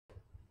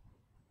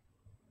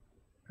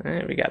All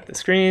right, we got the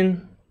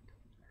screen.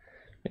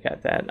 We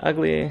got the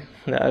ugly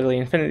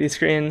infinity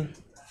screen.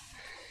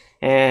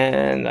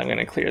 And I'm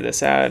gonna clear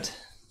this out.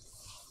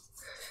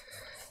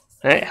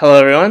 All right,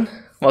 hello everyone.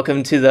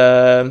 Welcome to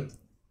the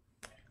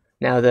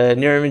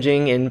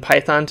neuroimaging in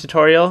Python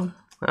tutorial.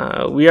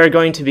 We are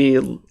going to be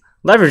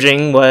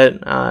leveraging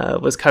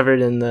what was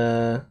covered in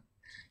the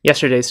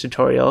yesterday's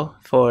tutorial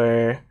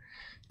for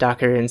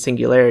Docker and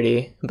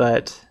Singularity,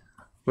 but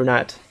we're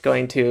not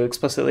going to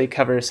explicitly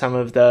cover some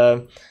of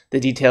the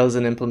details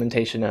and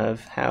implementation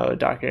of how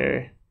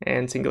Docker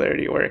and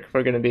Singularity work.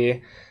 We're going to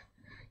be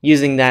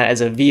using that as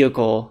a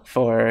vehicle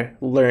for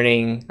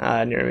learning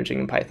neuroimaging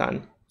in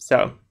Python.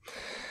 So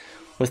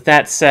with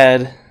that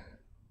said,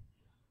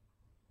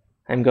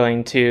 I'm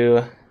going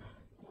to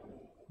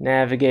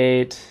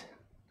navigate.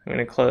 I'm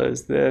going to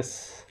close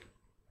this.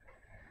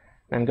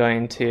 I'm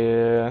going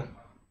to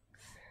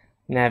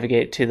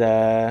navigate to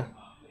the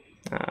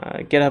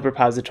GitHub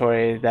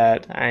repository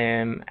that I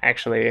am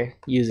actually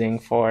using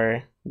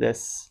for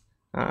this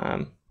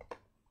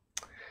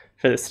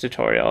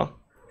tutorial,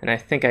 and I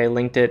think I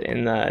linked it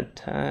in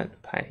the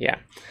yeah.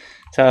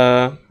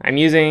 So I'm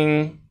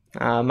using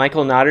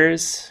Michael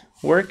Notter's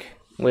work,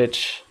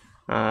 which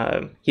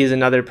he's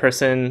another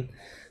person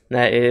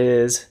that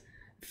is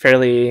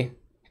fairly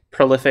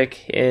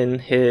prolific in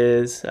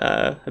his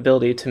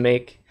ability to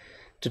make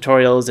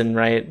tutorials and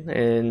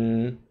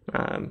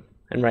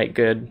write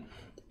good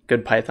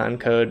Python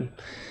code,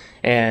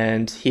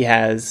 and he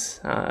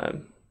has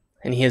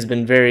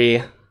been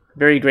very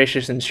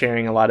gracious in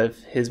sharing a lot of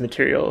his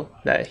material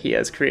that he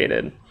has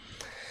created.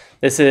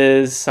 This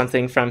is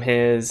something from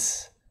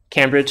his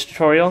Cambridge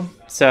tutorial,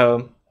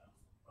 so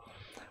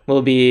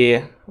we'll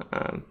be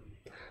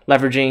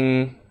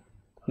leveraging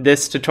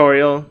this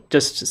tutorial,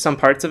 just some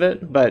parts of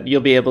it, but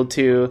you'll be able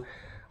to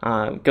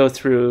go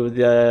through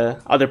the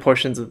other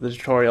portions of the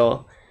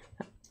tutorial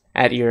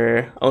at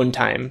your own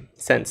time,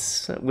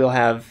 since you'll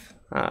have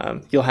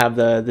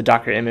the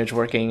Docker image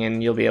working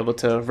and you'll be able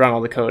to run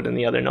all the code in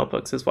the other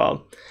notebooks as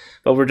well.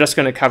 But we're just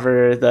going to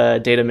cover the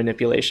data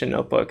manipulation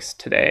notebooks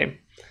today,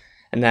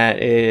 and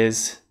that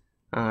is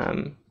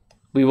I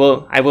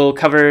will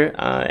cover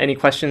any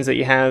questions that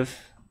you have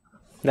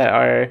that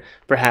are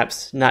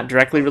perhaps not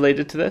directly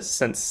related to this,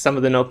 since some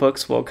of the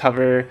notebooks will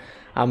cover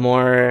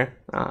more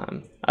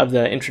of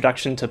the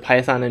introduction to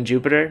Python and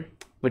Jupyter,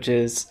 which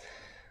is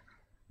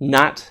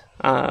not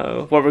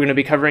what we're going to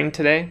be covering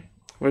today.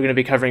 We're going to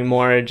be covering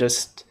more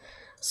just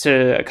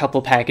a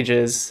couple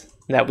packages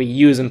that we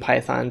use in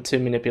Python to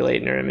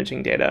manipulate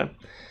neuroimaging data.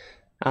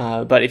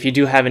 But if you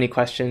do have any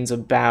questions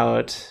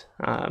about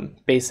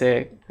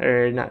basic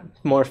or not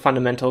more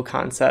fundamental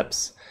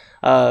concepts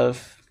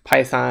of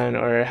Python,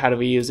 or how do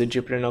we use a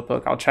Jupyter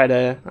notebook, I'll try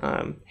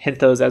to hit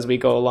those as we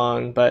go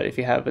along, but if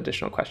you have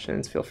additional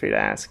questions, feel free to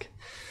ask.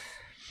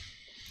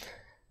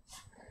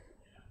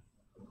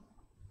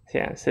 So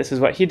yeah, so this is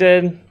what he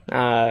did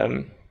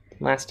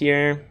last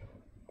year,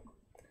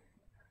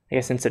 I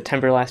guess in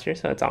September last year,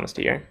 so it's almost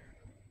a year.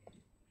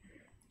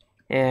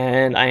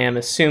 And I am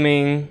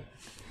assuming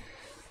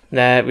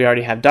that we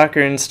already have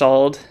Docker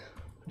installed,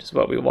 which is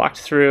what we walked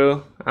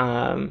through.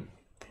 And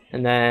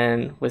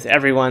then with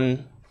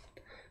everyone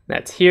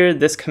that's here,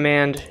 this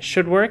command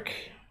should work.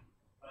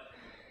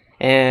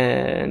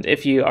 And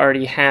if you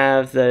already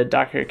have the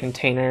Docker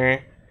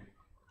container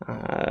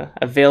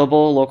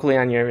available locally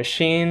on your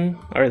machine,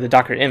 or the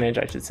Docker image,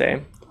 I should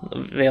say,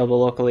 available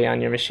locally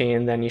on your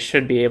machine, then you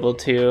should be able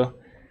to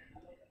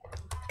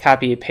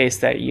copy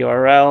paste that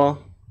URL,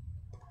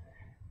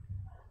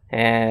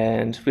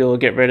 and we will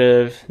get rid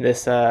of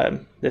this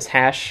this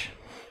hash,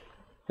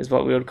 is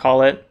what we would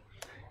call it,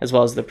 as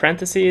well as the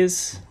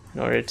parentheses, in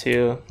order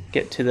to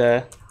get to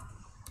the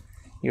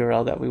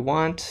URL that we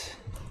want.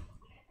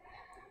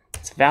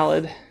 It's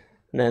valid,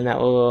 and then that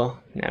will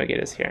navigate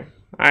us here.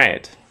 All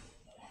right.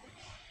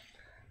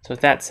 So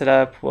with that set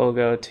up, we'll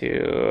go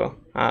to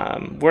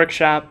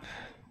workshop,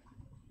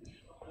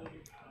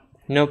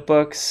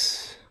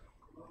 notebooks,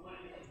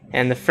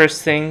 and the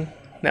first thing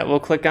that we'll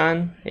click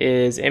on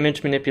is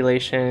image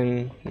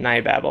manipulation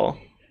Nibabble.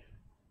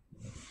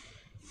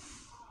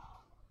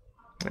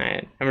 All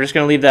right, and we're just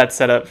going to leave that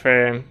set up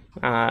for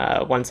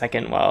 1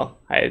 second while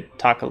I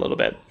talk a little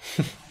bit.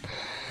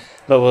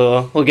 But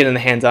we'll get in the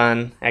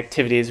hands-on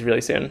activities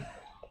really soon.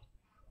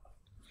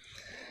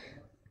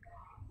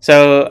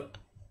 So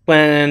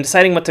when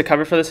deciding what to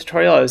cover for this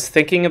tutorial, I was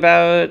thinking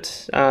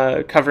about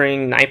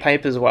covering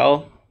NiPipe as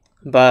well,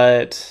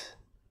 but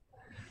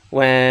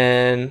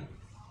when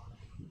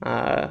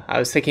I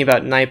was thinking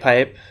about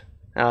NiPipe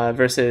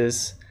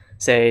versus,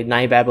 say,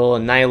 Nibabble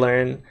and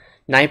NiLearn,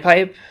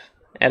 NiPipe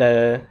at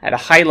a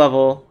high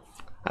level,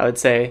 I would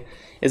say,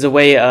 is a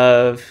way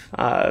of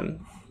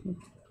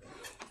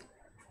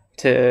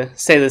to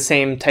say the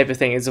same type of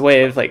thing, is a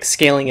way of like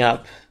scaling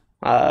up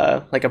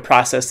like a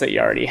process that you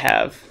already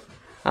have,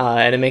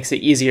 and it makes it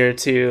easier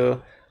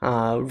to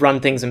run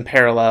things in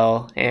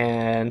parallel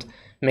and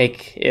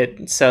make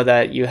it so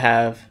that you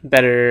have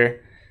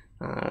better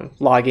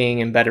logging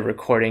and better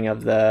recording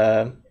of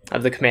the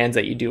commands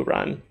that you do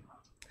run.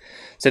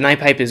 So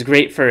NiPipe is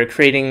great for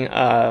creating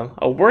a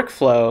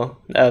workflow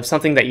of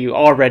something that you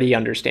already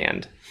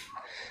understand.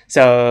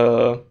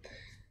 So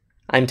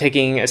I'm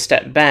taking a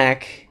step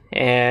back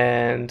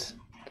and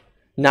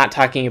not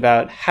talking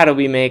about how do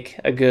we make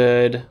a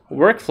good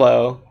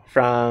workflow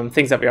from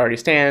things that we already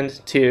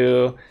understand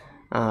to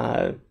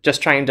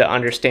just trying to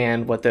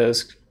understand what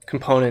those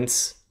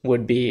components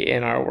would be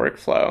in our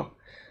workflow.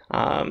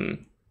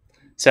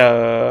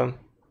 So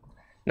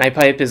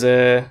NiPipe is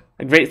a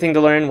great thing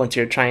to learn once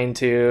you're trying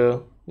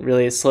to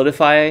really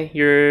solidify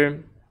your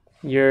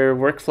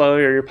workflow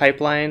or your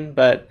pipeline,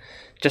 but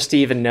just to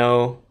even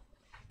know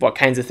what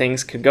kinds of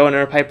things could go in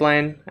our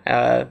pipeline,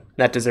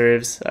 that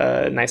deserves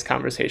a nice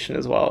conversation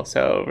as well.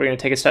 So we're going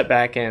to take a step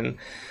back and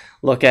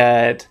look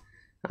at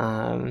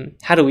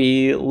how do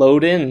we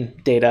load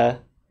in data,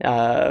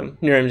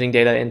 neuroimaging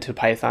data into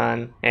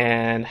Python,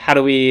 and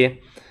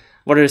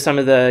what are some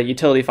of the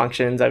utility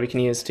functions that we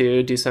can use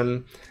to do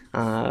some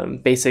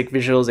basic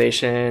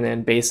visualization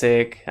and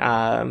basic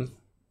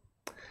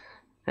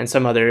and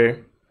some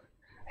other,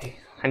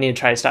 I need to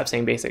try to stop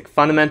saying basic, some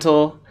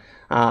fundamental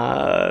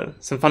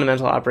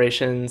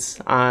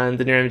operations on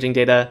the neuroimaging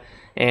data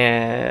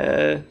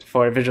and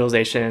for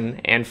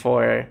visualization and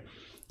for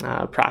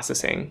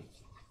processing.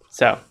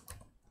 So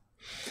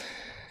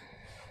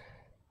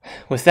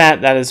with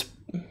that is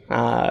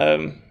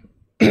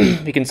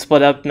we can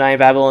split up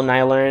NiBabble and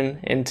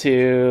NiLearn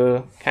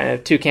into kind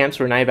of two camps,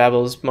 where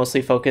NiBabble is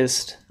mostly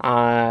focused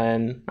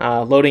on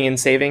loading and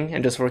saving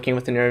and just working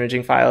with the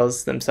neuroimaging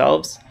files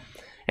themselves.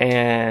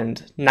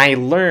 And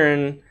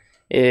NiLearn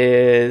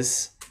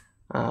is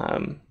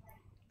kind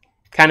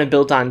of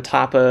built on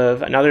top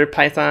of another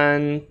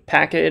Python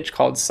package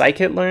called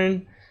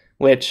scikit-learn,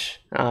 which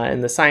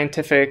in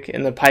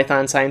the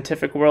Python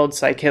scientific world,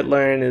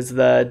 scikit-learn is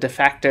the de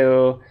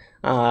facto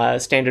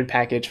standard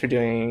package for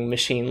doing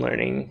machine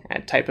learning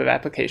type of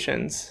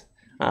applications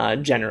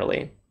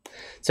generally.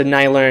 So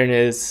NiLearn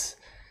is,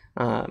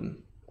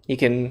 you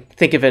can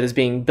think of it as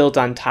being built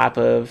on top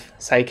of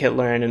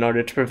scikit-learn in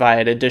order to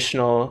provide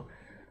additional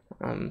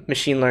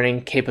machine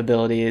learning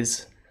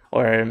capabilities,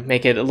 or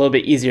make it a little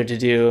bit easier to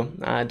do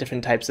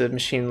different types of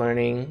machine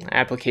learning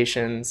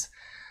applications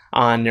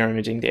on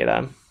neuroimaging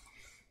data.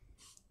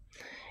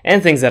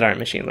 And things that aren't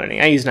machine learning.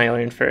 I use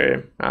NiLearn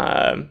for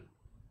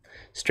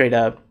straight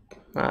up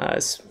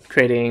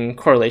creating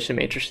correlation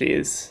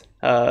matrices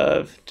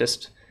of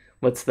just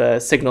what's the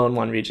signal in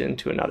one region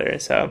to another.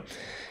 So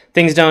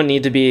things don't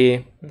need to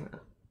be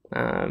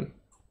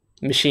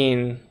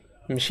machine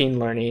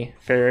learning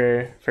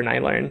for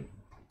NiLearn.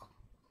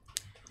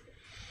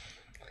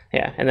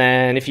 Yeah, and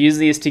then if you use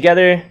these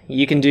together,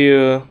 you can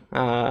do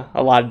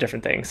a lot of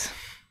different things.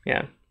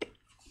 Yeah.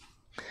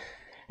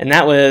 And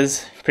that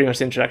was pretty much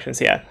the introduction.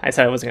 So yeah, I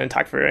said I wasn't going to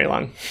talk for very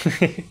long.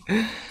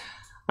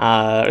 Or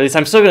at least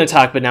I'm still going to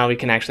talk, but now we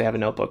can actually have a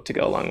notebook to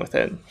go along with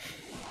it.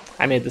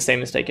 I made the same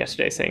mistake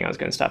yesterday saying I was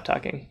going to stop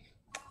talking,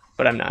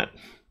 but I'm not.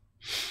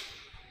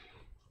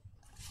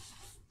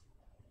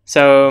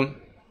 So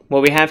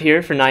what we have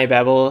here for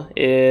NiBabble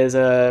is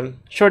a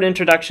short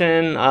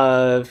introduction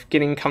of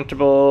getting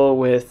comfortable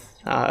with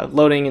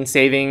loading and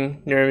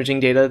saving neuroimaging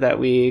data that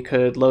we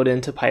could load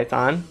into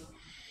Python.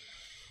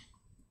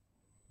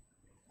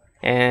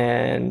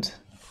 And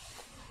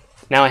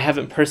now I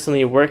haven't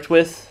personally worked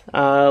with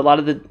some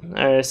of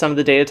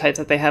the data types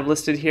that they have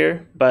listed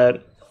here,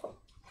 but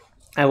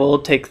I will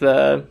take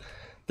the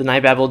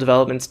NiBabble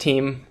developments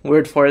team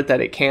word for it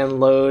that it can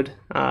load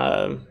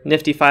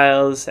nifty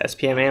files,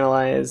 SPM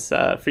analyze,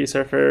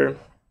 FreeSurfer,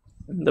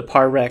 the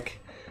parrec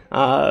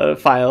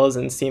files,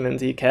 and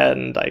Siemens ECAD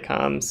and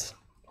DICOMs.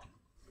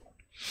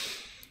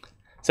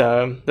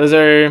 So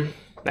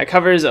that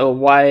covers a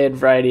wide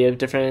variety of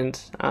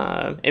different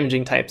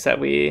imaging types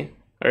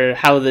or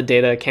how the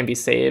data can be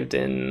saved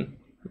in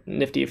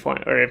nifty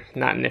form, or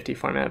not nifty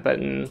format, but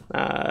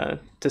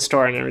to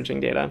store an imaging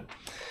data.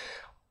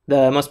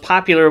 The most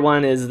popular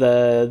one is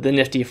the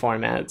nifty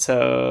format.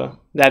 So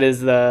that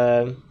is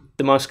the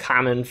most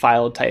common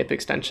file type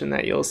extension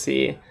that you'll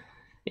see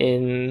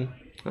in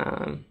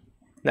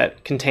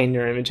that contain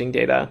neuroimaging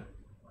data.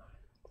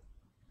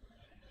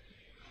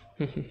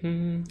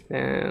 And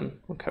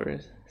we'll cover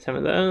some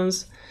of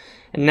those.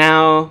 And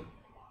now,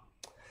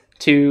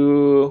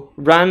 to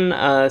run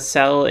a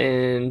cell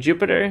in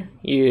Jupyter,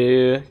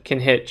 you can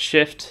hit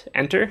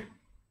Shift-Enter.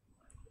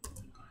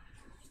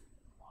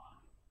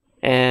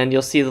 And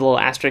you'll see the little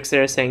asterisk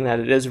there saying that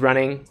it is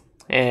running.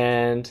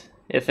 And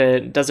if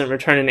it doesn't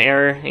return an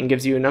error and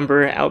gives you a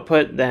number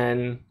output,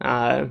 then,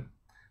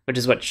 which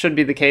is what should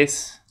be the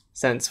case,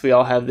 since we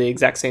all have the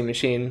exact same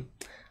machine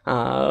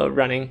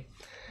running,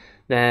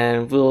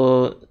 then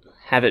we'll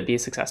have it be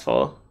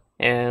successful.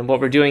 And what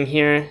we're doing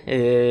here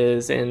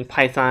is in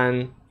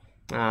Python,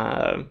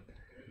 I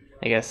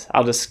guess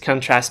I'll just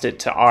contrast it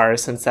to R,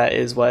 since that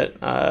is what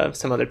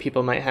some other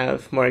people might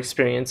have more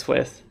experience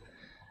with.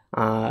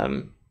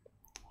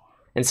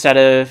 Instead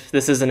of,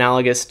 this is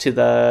analogous to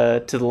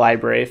the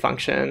library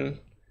function,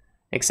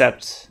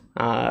 except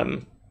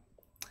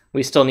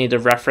we still need to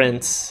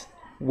reference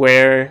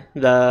where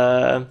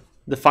the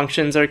the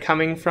functions are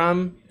coming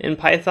from in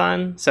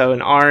Python. So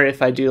in R,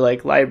 if I do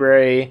like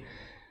library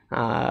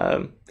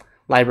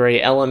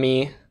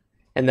LME,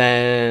 and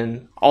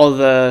then all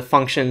the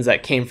functions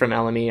that came from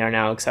LME are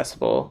now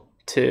accessible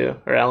to,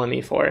 or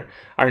LME4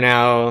 are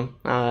now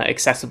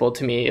accessible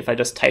to me if I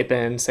just type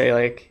in, say,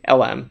 like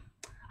LM.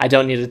 I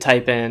don't need to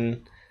type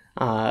in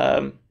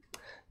the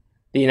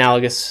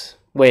analogous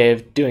way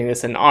of doing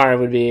this in R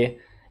would be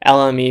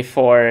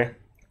LME4 :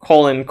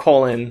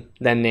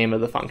 then name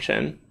of the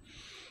function.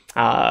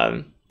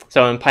 So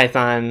in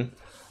Python,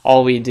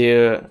 all we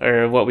do,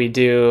 or what we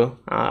do,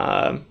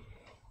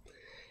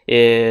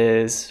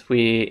 is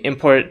we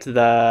import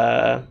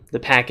the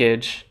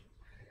package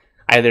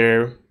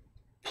either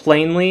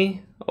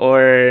plainly,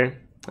 or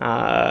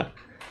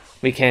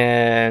we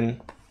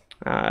can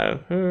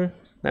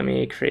let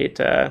me create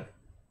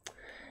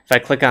if I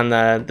click on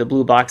the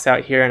blue box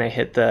out here and I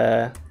hit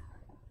the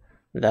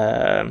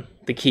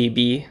key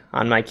B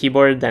on my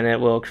keyboard, then it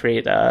will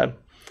create a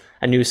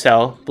new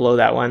cell below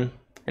that one.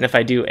 And if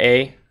I do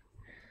A,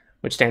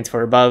 which stands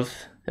for above,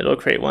 it'll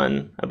create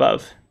one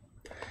above.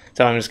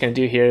 So what I'm just going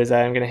to do here is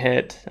I'm going to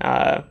hit,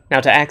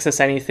 now to access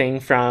anything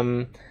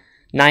from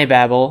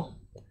Nibabble,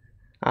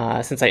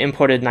 since I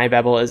imported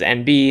Nibabble as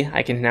NB,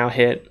 I can now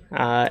hit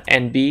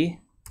NB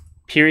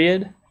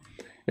period.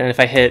 And if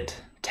I hit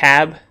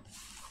tab,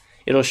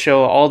 it'll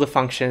show all the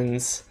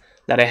functions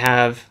that I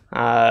have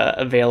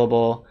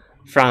available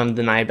from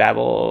the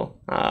Nibabble,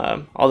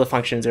 all the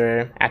functions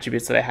or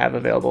attributes that I have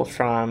available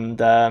from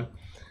the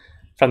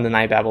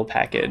Nibabble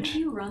package. How do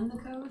you run the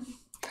code?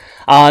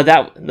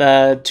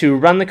 To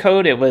run the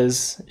code, it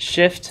was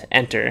Shift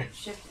Enter.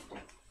 Shift.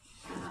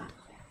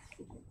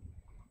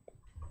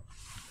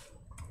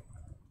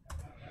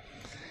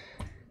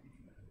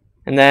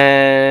 And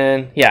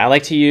then, yeah, I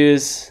like to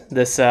use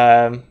this,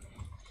 the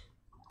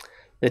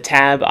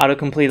tab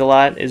autocomplete a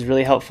lot is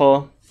really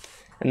helpful.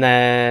 And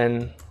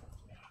then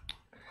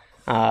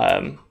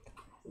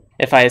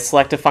if I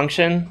select a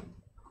function,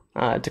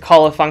 to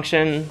call a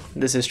function,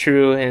 this is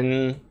true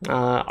in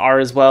R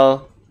as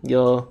well,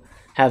 you'll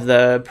have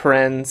the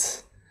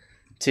parens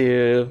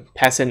to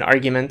pass in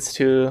arguments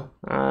to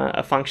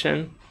a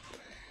function.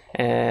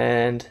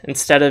 And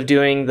instead of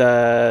doing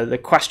the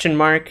question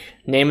mark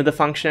name of the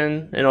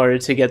function in order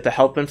to get the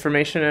help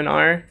information in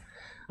R,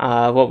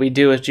 what we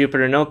do with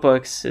Jupyter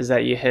Notebooks is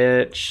that you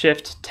hit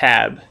Shift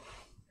Tab,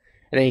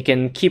 and then you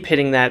can keep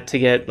hitting that to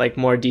get like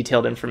more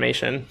detailed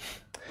information.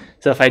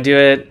 So if I do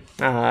it,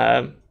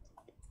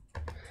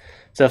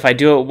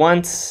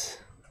 once,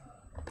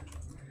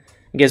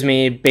 it gives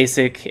me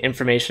basic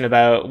information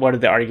about what are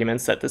the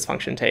arguments that this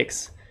function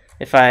takes.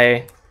 If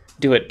I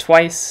do it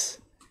twice,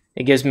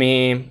 it gives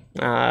me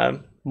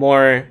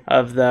more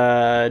of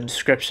the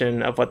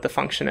description of what the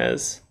function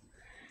is.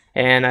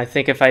 And I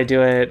think if I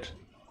do it,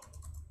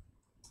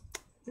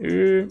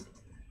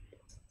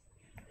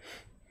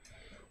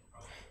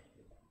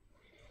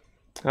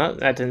 oh,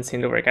 that didn't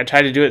seem to work. I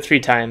tried to do it 3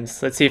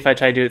 times. Let's see if I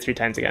try to do it 3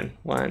 times again.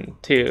 1,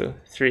 2,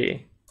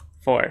 3,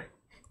 4. All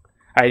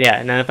right, yeah,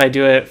 and then if I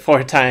do it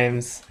 4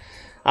 times,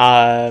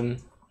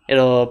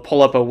 it'll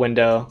pull up a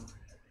window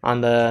on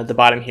the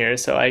bottom here,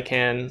 so I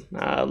can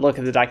look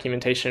at the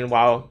documentation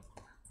while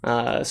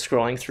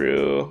scrolling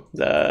through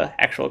the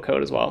actual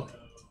code as well.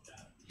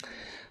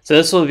 So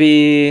this will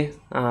be,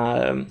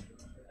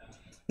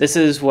 this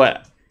is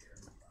what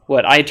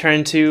I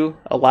turn to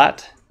a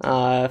lot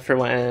for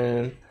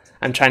when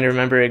I'm trying to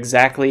remember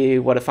exactly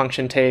what a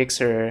function takes,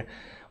 or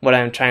what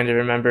I'm trying to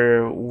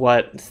remember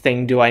what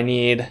thing do I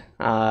need,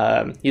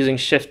 using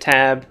Shift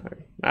Tab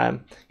to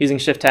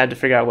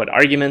figure out what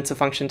arguments a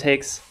function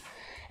takes.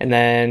 And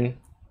then,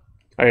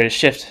 or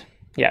Shift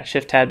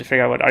Tab to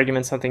figure out what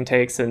argument something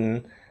takes.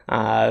 And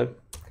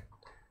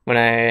when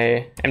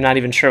I am not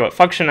even sure what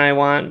function I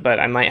want, but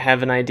I might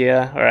have an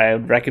idea, or I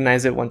would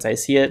recognize it once I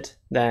see it,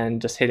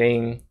 then just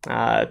hitting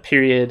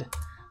period,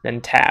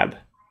 then tab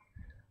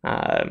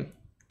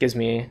gives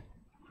me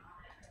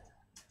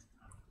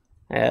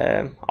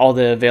all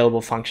the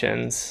available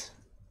functions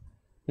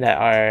that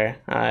are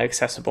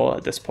accessible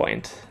at this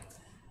point.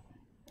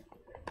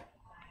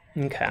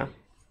 Okay.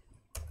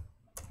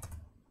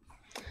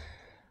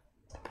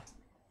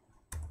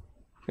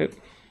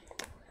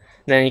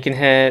 Then you can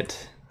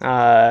hit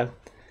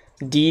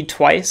D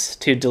twice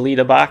to delete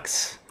a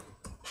box,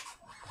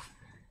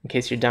 in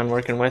case you're done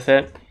working with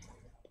it.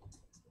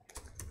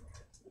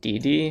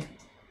 DD.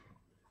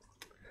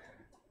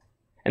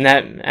 And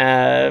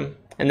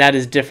that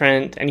is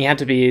different, and you have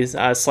to be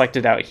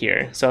selected out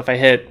here. So if I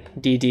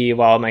hit DD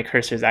while my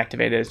cursor is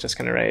activated, it's just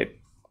going to write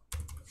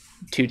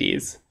 2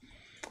 Ds.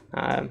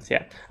 So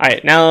yeah. All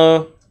right,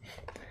 now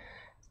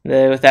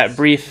with that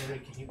brief.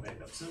 Can you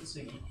back up? So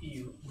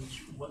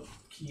what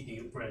key do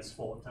you press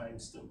 4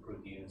 times to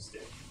produce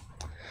it?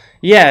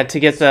 Yeah, to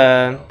get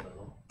the,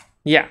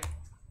 yeah.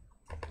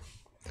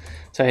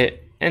 So I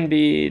hit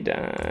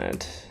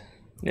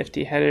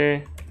nb.nifty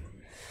header.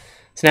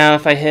 So now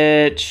if I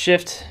hit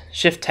Shift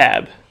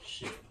Tab,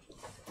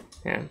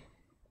 yeah.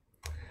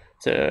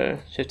 So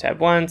Shift Tab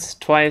once,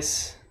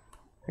 twice,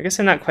 I guess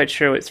I'm not quite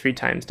sure what 3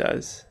 times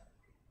does.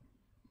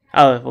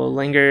 Oh, it will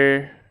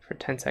linger for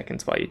 10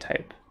 seconds while you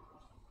type.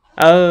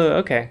 Oh,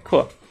 okay,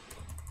 cool.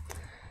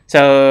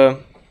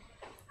 So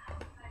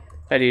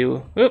if I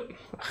do, whoop.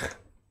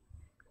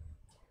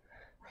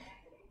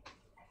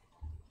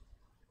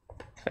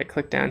 If I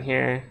click down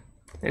here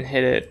and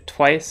hit it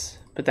twice,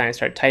 but then I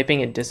start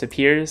typing, it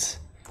disappears.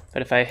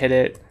 But if I hit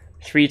it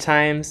 3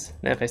 times,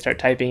 then if I start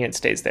typing, it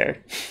stays there.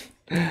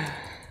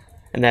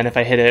 And then if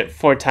I hit it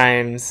 4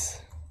 times,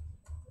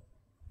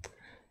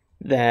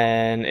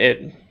 then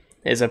it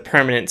is a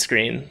permanent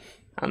screen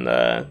on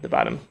the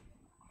bottom.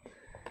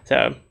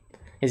 So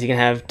as you can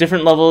have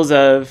different levels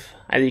of,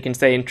 either you can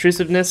say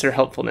intrusiveness or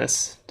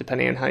helpfulness,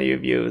 depending on how you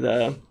view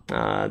the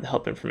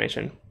help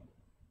information.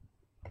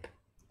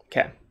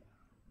 Okay.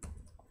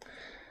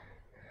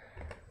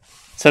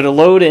 So to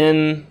load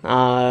in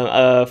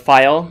a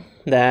file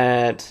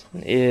that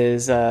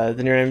is the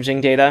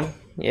neuroimaging data,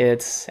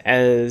 it's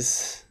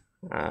as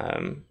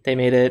they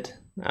made it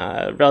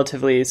a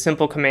relatively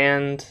simple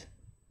command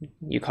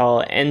you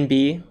call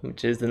nb,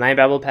 which is the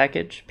nibabble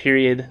package,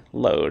 period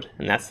load,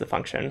 and that's the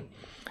function. And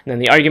then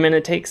the argument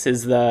it takes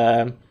is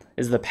the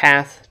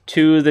path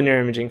to the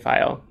neuroimaging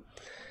file.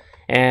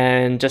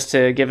 And just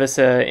to give us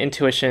an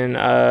intuition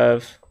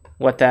of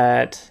what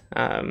that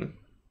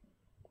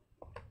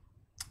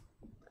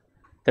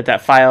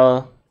that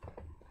file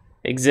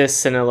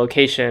exists in a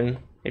location,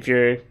 if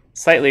you're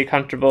slightly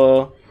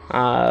comfortable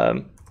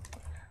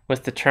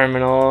with the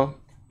terminal,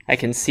 I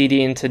can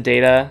cd into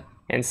data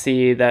and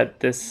see that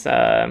this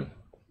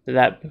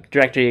that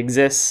directory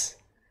exists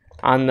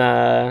on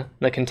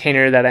the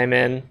container that I'm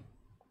in.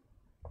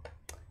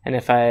 And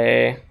if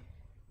I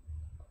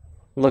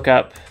look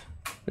up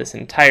this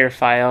entire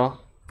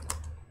file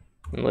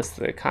and list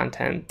the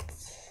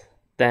contents,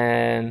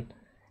 then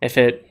if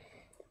it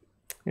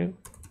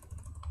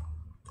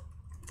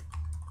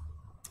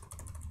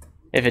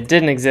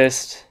didn't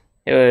exist,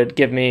 it would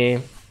give me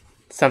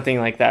something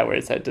like that where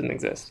it said it didn't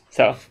exist.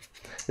 So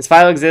this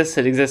file exists,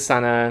 it exists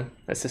on a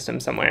system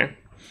somewhere.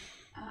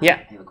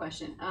 Yeah. I have a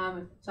question.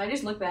 So I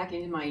just looked back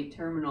into my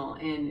terminal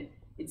and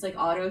it's like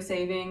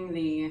auto-saving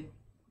the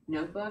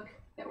notebook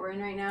that we're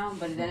in right now,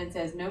 but then it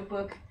says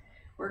notebook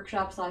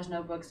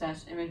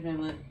workshop/notebook/image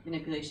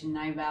manipulation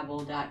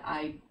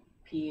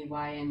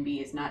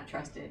nibabble.ipynb is not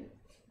trusted.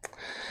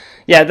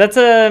 Yeah, that's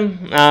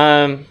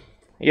I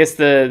guess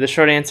the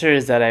short answer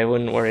is that I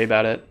wouldn't worry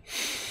about it.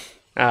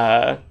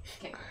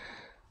 Okay.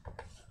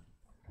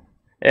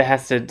 It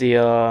has to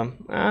deal.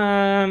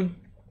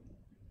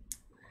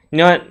 You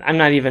know what? I'm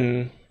not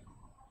even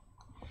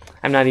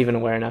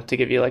aware enough to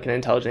give you like an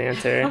intelligent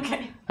answer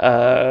Okay.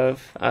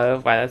 of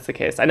why that's the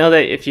case. I know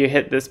that if you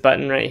hit this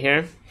button right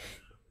here,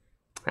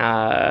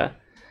 I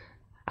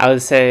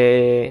would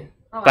say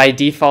by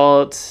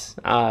default,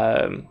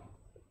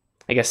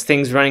 I guess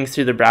things running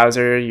through the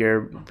browser,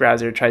 your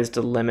browser tries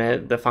to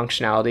limit the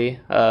functionality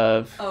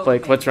of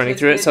like what's running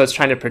through it. So it's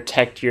trying to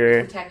protect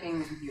your protecting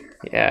the computer.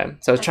 Yeah,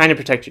 so it's trying to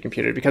protect your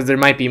computer because there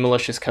might be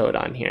malicious code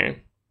on here.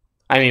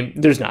 I mean,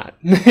 there's not,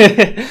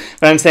 but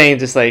I'm saying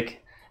just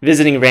like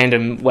visiting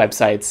random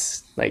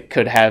websites like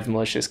could have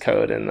malicious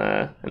code in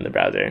the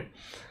browser.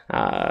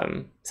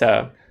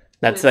 So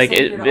that's like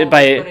it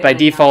by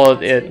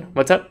default.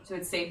 What's up? So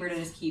it's safer to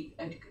just keep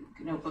a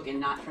notebook in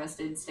not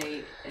trusted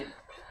state.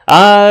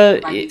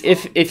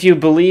 If you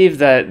believe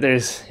that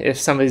if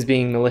somebody's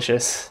being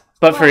malicious,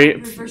 but for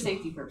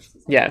safety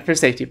purposes. Yeah, for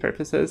safety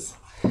purposes.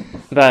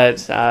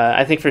 But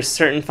I think for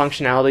certain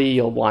functionality,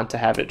 you'll want to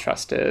have it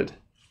trusted,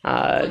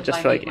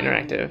 just for like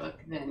interactive.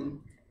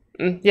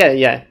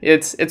 Yeah.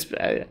 It's.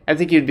 I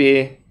think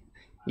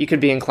you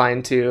could be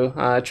inclined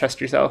to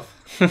trust yourself.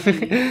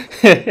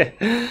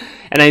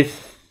 And I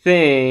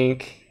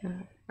think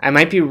I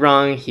might be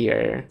wrong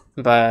here,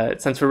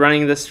 but since we're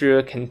running this through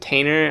a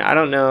container, I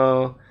don't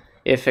know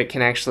if it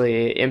can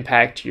actually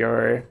impact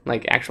your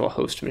like actual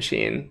host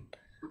machine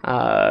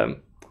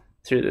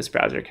through this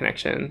browser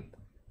connection.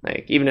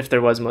 Like even if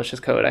there was malicious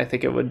code, I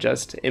think it would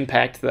just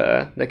impact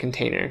the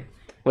container,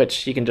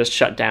 which you can just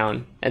shut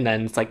down and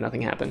then it's like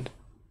nothing happened.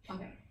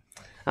 Okay.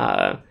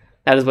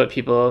 That is what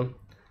people,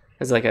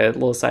 as like a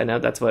little side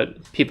note, that's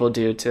what people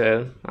do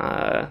to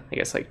I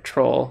guess like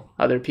troll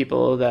other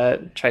people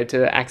that try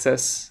to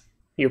access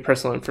your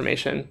personal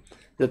information,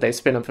 that they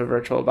spin up a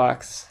virtual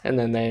box and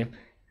then they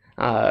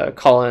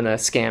call in a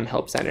scam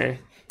help center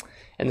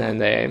and then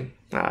they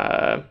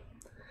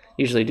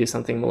usually do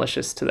something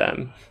malicious to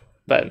them.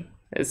 But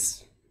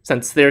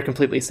since they're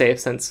completely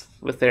safe, since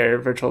with their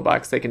virtual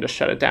box they can just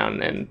shut it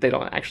down and they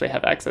don't actually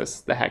have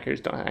access, the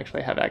hackers don't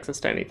actually have access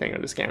to anything, or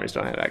the scammers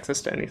don't have access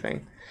to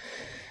anything.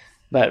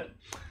 But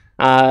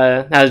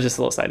that was just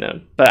a little side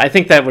note. But I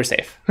think that we're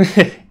safe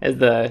is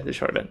the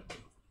short of it.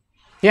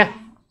 Yeah.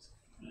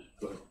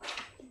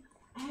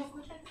 I have a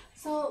question.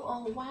 So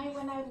why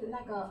when I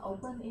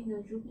open in the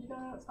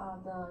Jupyter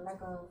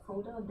the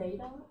folder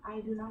data,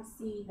 I do not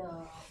see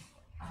the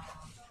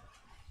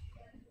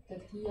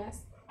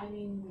TS? I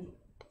mean,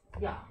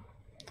 yeah.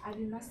 I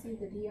do not see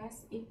the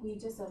DS if we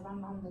just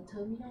run on the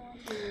terminal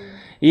to...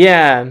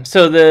 Yeah,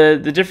 so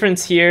the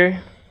difference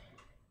here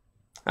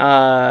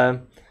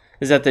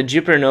is that the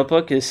Jupyter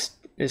Notebook is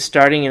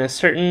starting in a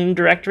certain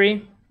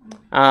directory.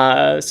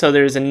 So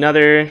there's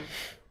another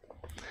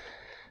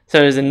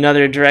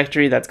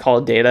directory that's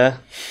called data.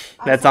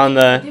 That's on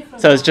the,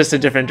 so it's just a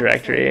different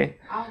directory. Okay.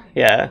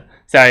 Yeah,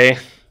 sorry,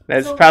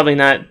 that's So- probably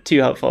not too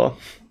helpful.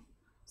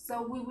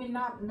 So we will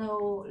not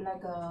know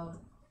like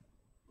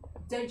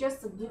they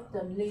just give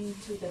the link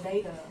to the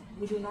data.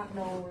 We do not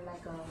know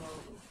like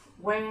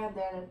where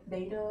the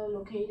data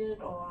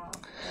located or.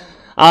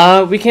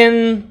 We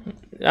can,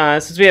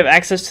 since we have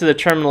access to the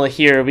terminal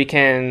here, we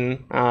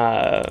can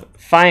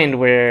find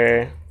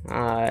where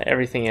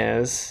everything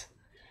is.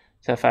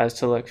 So if I was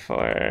to look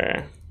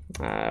for,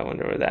 I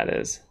wonder where that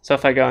is. So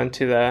if I go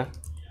into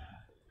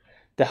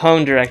the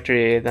home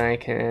directory, then I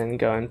can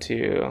go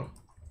into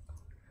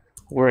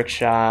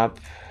workshop,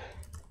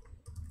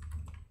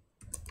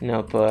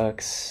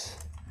 notebooks,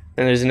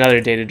 then there's another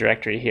data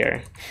directory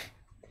here.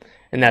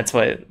 And that's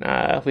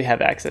what we have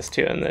access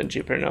to in the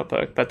Jupyter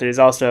Notebook. But there's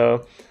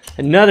also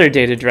another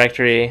data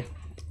directory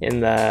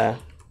in the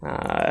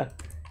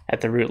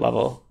at the root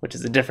level, which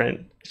is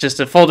it's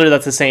just a folder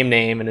that's the same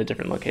name in a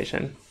different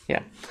location.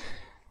 Yeah.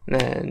 And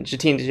then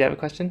Jatine, did you have a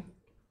question?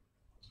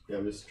 Yeah,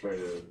 I'm just trying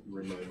to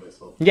remind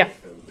myself. Yeah.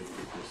 Kind of big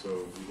picture.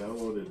 So we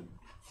downloaded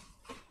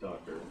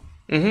Docker,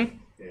 Mm-hmm.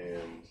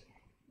 and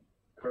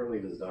currently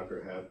does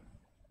Docker have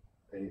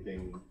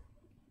anything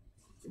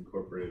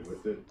incorporated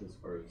with it as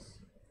far as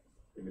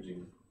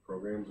imaging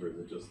programs, or is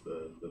it just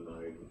the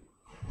 9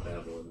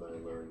 Babel and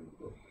 9 Learn?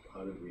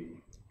 How did we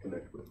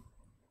connect with?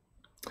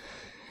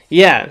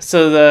 Yeah.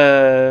 So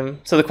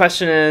the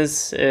question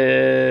is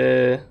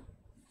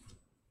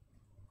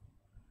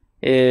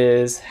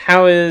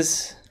how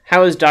is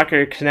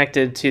Docker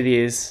connected to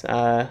these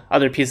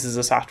other pieces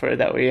of software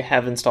that we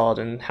have installed,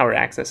 and how we're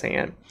accessing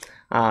it?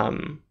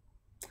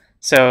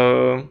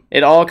 So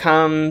it all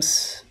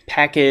comes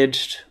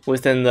packaged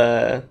within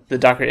the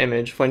Docker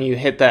image when you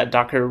hit that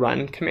Docker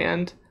run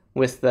command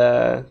with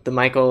the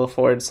Michael /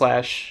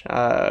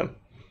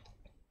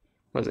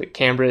 was it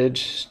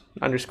Cambridge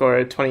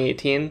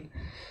 _2018.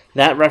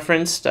 That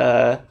referenced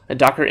a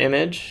Docker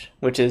image,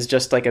 which is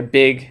just like a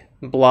big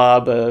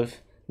blob of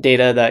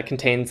data that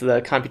contains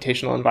the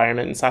computational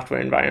environment and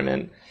software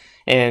environment.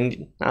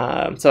 And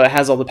so it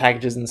has all the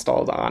packages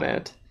installed on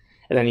it.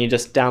 And then you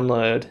just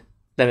download,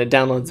 then it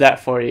downloads that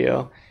for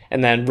you,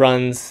 and then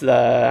runs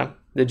the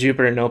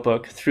Jupyter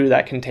Notebook through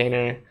that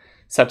container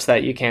such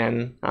that you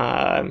can,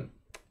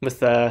 with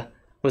that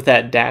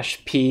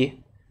 -p,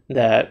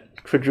 that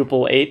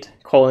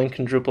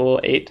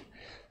quadruple8,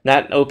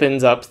 that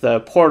opens up the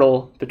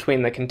portal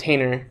between the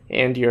container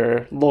and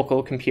your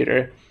local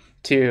computer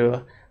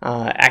to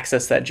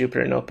access that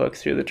Jupyter Notebook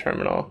through the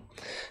terminal.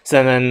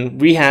 So then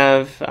we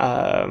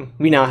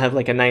now have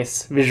like a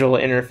nice visual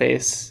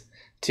interface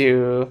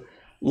to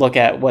look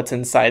at what's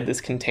inside this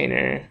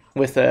container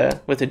with a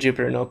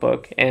Jupyter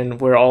Notebook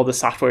and where all the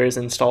software is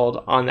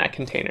installed on that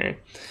container.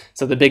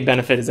 So the big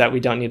benefit is that we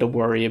don't need to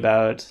worry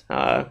about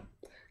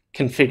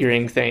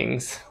configuring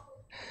things.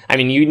 I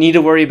mean, you need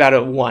to worry about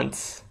it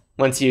once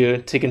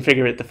to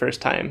configure it the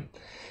first time,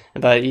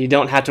 but you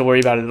don't have to worry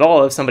about it at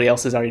all if somebody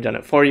else has already done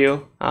it for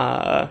you.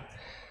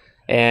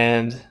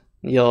 And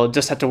you'll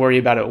just have to worry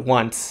about it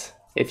once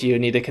if you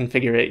need to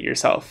configure it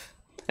yourself.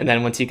 And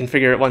then once you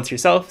configure it once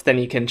yourself, then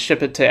you can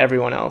ship it to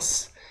everyone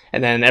else.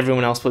 And then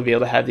everyone else will be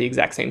able to have the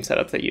exact same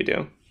setup that you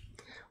do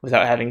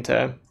without having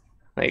to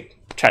like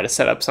try to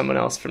set up someone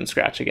else from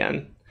scratch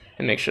again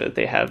and make sure that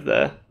they have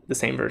the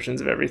same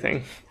versions of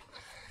everything.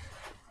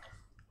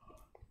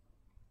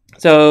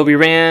 So we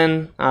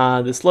ran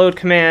this load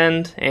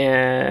command,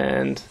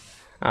 and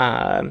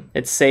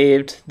it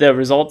saved the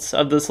results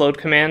of this load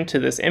command to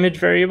this image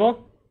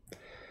variable.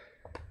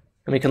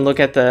 And we can look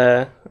at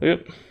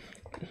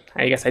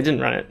I guess I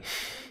didn't run it.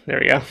 There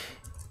we go.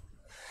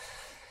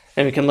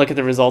 And we can look at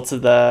the results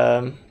of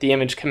the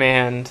image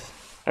command,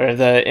 or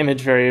the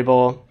image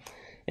variable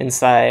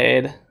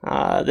inside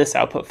this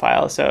output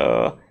file.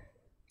 So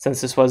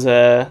since this was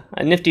a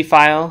nifty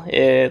file,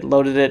 it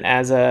loaded it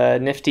as a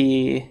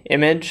nifty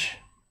image,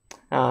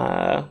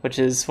 which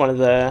is one of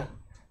the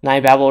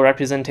Babel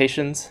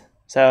representations.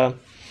 So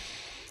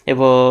it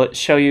will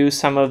show you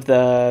some of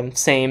the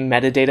same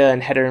metadata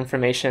and header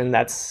information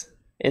that's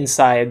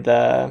inside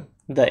the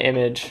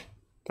image,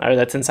 or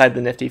that's inside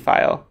the nifty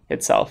file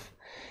itself.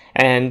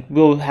 And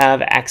we'll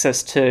have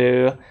access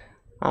to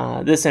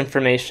this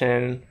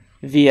information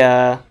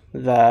via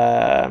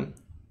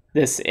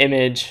this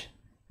image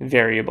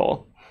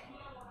variable.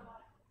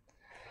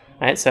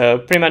 All right, so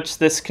pretty much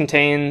this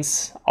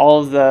contains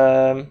all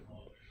the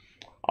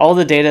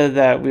data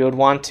that we would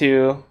want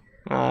to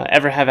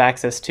ever have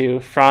access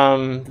to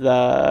from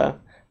the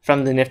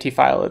nifty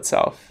file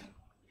itself.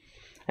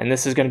 And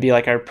this is going to be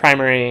like our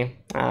primary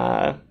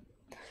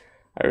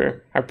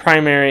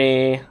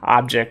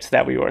object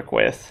that we work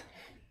with.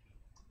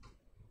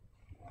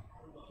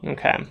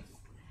 Okay.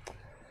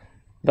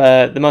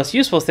 But the most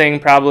useful thing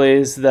probably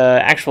is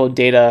the actual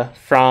data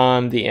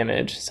from the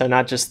image. So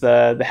not just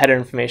the header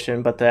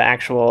information, but the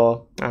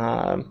actual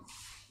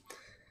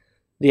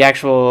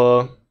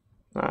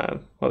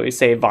what we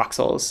say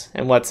voxels,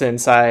 and what's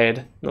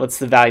inside, what's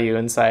the value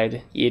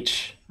inside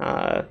each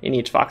in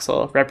each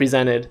voxel,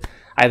 represented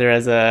either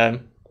as a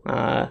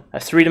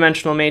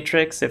three-dimensional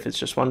matrix if it's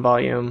just one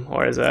volume,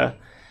 or as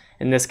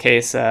in this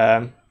case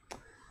a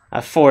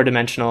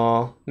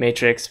four-dimensional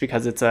matrix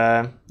because it's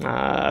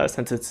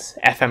since it's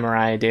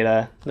fMRI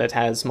data that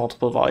has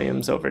multiple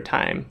volumes over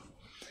time.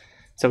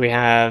 So we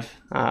have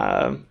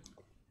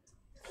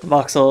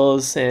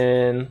voxels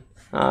in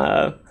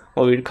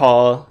what we'd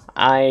call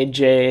I,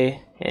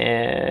 J,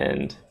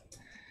 and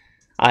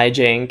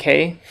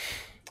K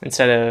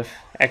instead of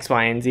X,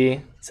 Y, and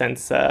Z,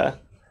 since I'm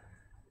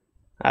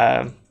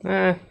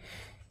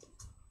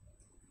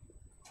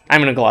going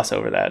to gloss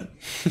over that.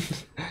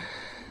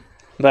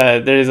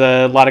 But there's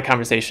a lot of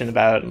conversation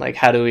about like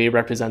how do we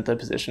represent the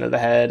position of the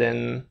head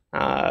in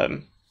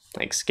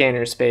like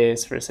scanner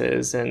space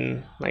versus,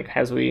 and like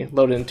as we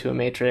load into a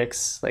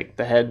matrix, like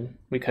the head,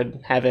 we could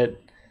have it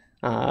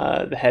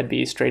the head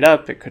be straight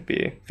up, it could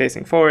be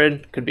facing forward,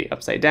 it could be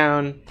upside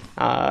down.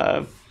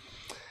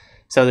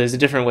 So there's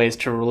different ways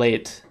to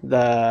relate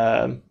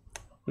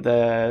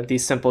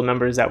these simple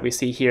numbers that we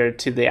see here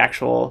to the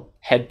actual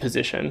head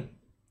position.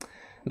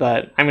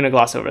 But I'm going to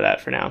gloss over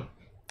that for now.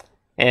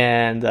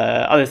 And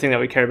the other thing that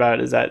we care about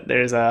is that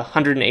there's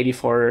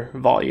 184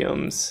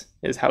 volumes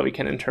is how we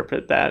can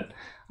interpret that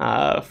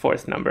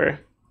fourth number.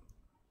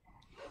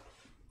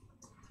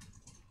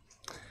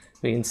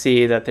 We can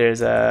see that there's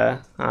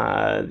the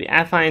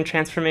affine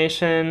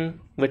transformation,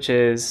 which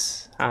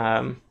is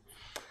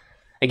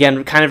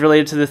again kind of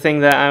related to the thing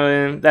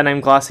that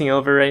I'm glossing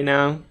over right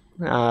now.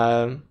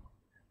 How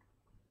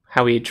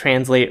we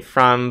translate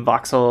from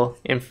voxel,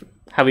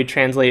 how we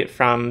translate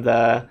from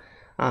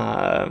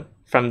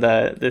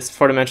this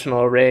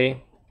four-dimensional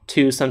array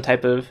to some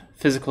type of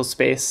physical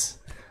space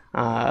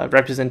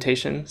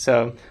representation.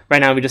 So right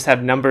now we just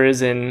have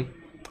numbers in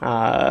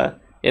a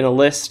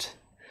list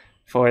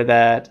for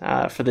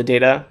that for the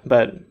data,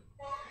 but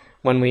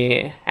when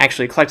we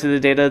actually collected the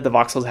data, the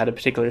voxels had a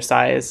particular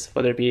size,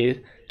 whether it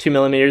be 2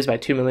 millimeters by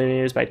 2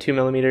 millimeters by 2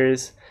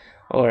 millimeters,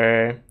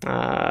 or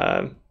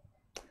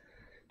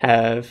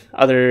have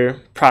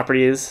other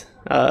properties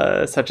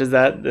such as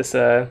that.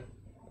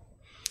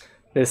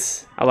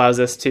 This allows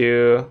us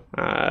to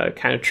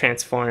kind of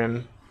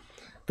transform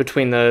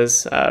between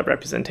those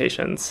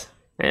representations,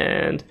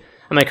 and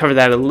I might cover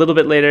that a little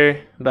bit later,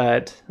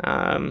 but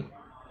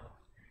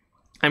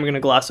I'm going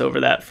to gloss over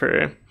that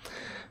for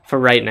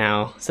right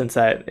now, since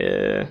that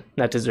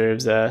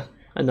deserves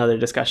another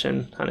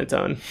discussion on its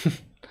own.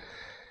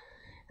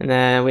 And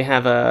then we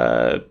have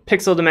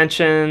pixel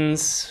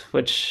dimensions,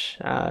 which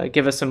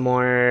give us a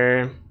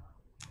more,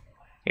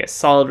 I guess,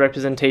 solid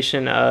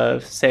representation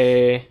of,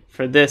 say,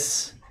 for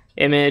this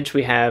image,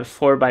 we have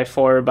 4 by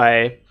 4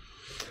 by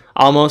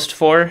almost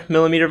 4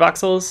 millimeter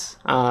voxels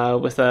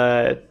with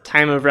a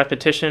time of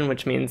repetition,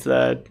 which means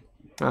that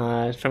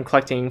from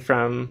collecting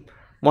from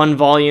one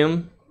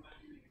volume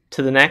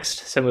to the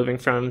next, so moving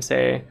from,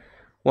 say,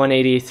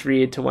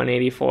 183 to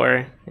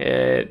 184,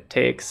 it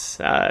takes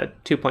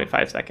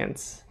 2.5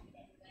 seconds.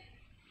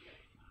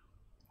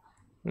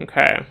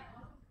 Okay.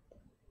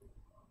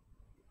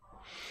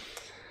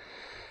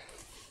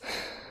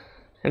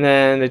 And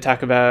then they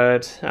talk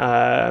about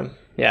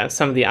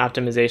some of the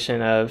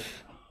optimization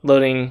of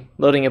loading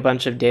a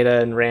bunch of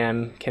data in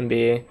RAM can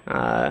be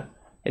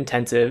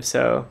intensive.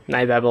 So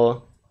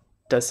NiBabble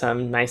does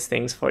some nice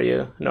things for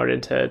you in order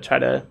to try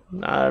to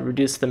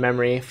reduce the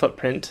memory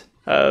footprint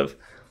of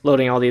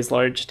loading all these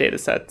large data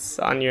sets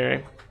on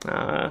your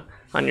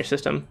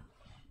system.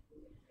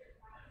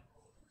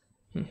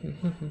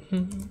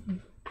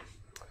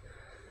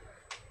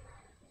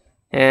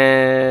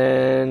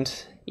 And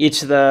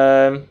each of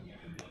the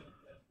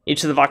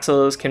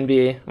voxels can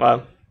be,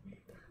 well,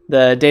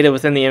 the data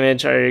within the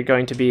image are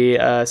going to be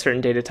a certain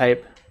data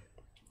type,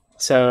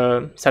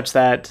 so such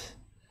that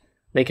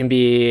they can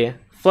be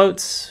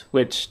floats,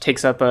 which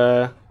takes up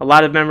a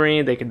lot of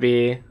memory. They could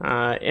be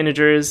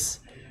integers,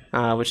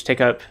 which take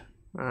up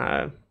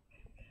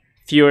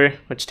fewer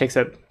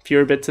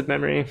bits of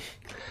memory.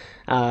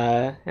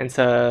 And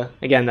so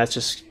again, that's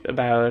just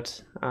about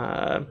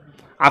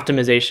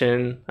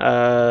optimization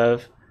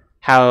of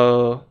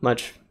how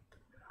much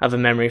of a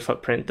memory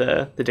footprint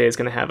the data is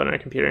going to have on our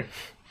computer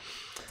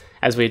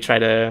as we try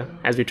to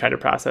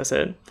process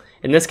it.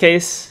 In this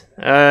case,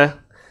 I'm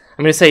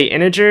going to say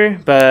integer,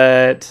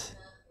 but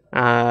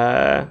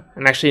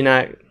I'm actually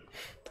not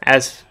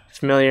as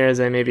familiar as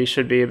I maybe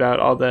should be about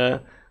all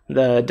the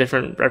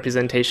different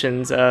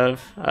representations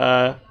of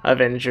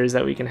integers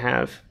that we can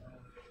have.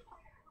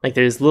 Like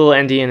there's little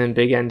endian and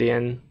big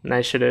endian, and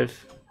I should have.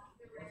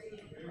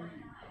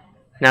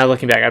 Now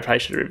looking back, I probably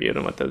should have reviewed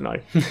on what those are.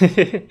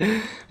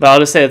 But I'll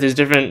just say that there's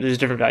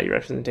different value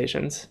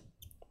representations.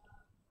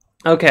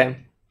 Okay.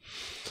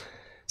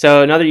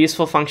 So another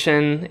useful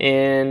function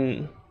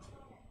in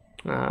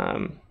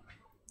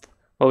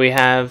what what we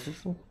have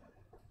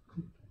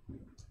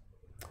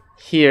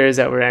here is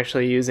that we're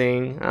actually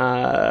using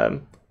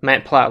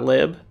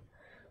matplotlib,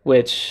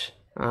 which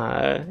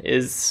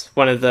is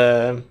one of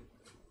the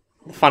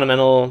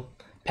fundamental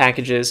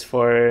packages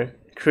for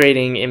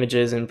creating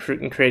images and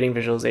creating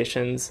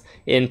visualizations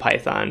in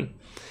Python.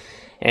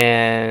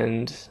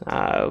 And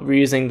we're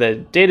using the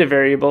data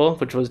variable,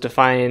 which was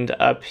defined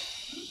up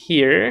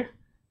here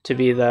to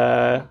be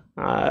the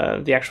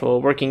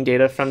actual working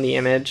data from the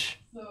image.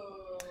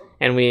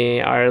 And we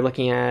are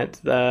looking at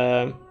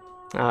the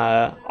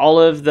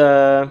all of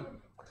the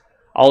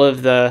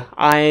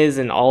i's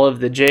and all of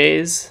the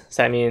j's.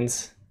 So that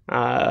means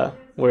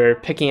we're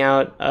picking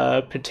out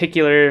a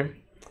particular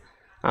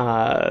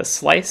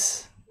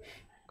slice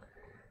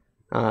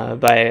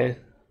by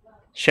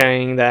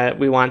showing that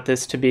we want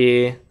this to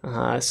be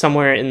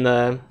somewhere in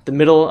the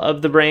middle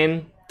of the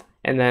brain,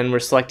 and then we're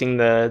selecting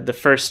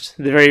the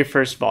very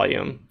first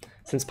volume.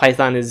 Since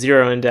Python is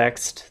zero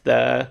indexed,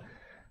 the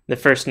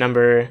first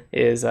number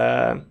is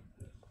the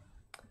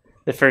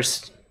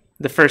first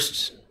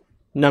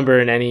number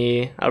in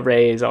any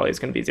array is always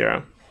going to be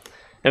 0.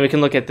 And we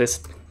can look at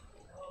this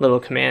little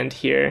command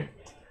here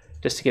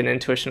just to get an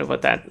intuition of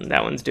what that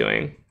one's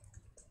doing.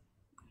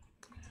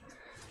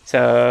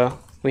 So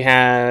we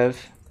have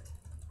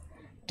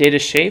data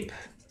shape,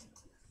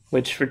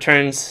 which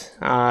returns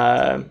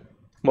if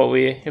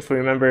we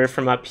remember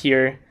from up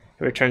here,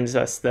 it returns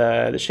us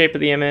the shape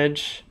of the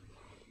image,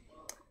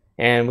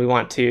 and we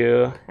want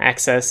to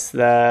access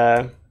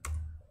the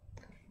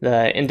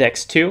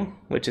index 2,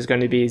 which is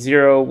going to be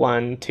 0,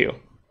 1, 2.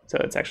 So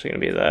it's actually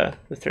going to be the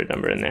third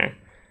number in there.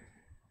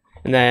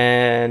 And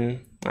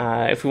then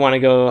if we want to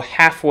go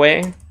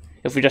halfway,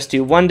 if we just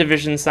do one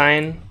division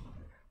sign,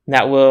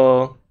 that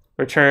will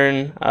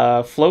return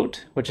a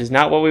float, which is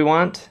not what we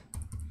want.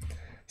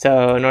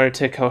 So in order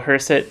to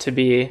coerce it to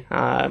be,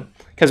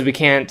 because we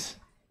can't,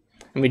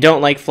 and we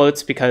don't like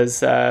floats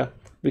because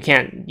we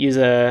can't use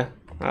a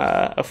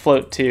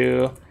float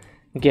to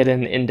get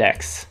an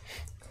index.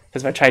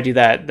 Because if I try to do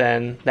that,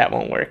 then that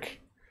won't work.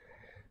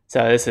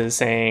 So this is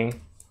saying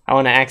I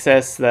want to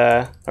access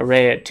the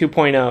array at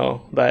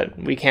 2.0, but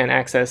we can't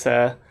access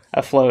a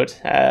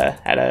float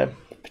at a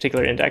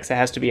particular index. It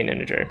has to be an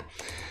integer.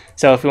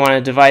 So if we want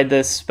to divide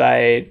this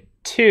by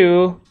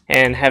 2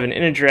 and have an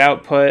integer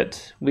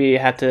output, we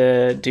have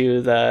to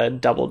do the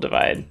double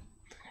divide,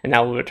 and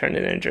that will return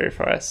an integer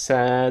for us.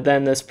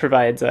 Then this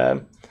provides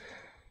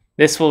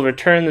this will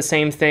return the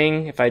same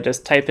thing if I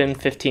just type in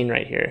 15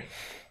 right here.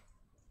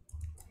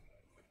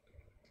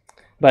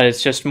 But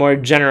it's just more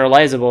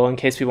generalizable in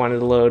case we wanted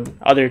to load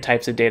other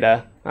types of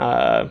data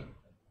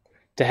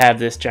to have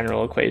this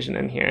general equation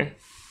in here.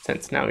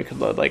 Since now we could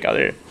load like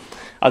other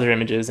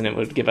images, and it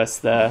would give us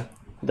the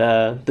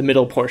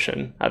middle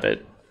portion of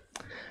it,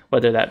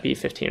 whether that be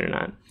 15 or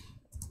not.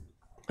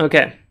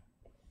 Okay.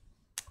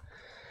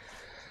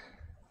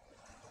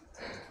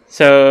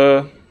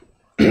 So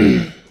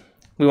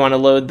we want to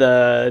load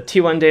the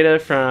T1 data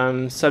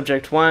from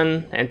subject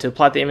 1, and to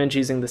plot the image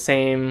using the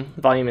same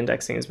volume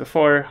indexing as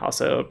before,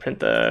 also print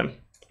the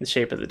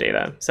shape of the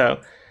data. So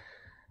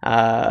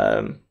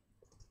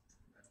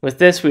with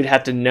this, we'd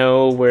have to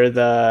know where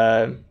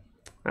the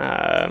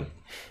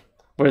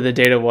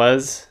data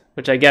was,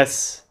 which I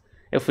guess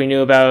if we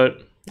knew about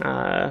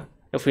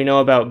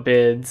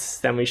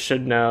bids, then we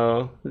should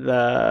know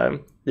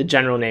the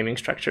general naming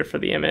structure for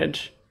the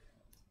image.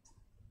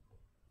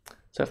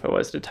 So if I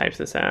was to type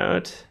this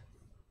out,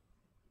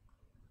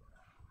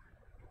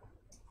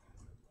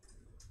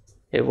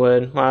 it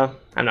would, well,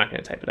 I'm not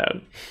going to type it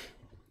out.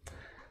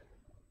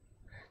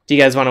 Do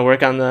you guys want to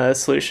work on the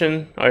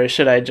solution, or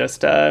should I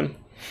just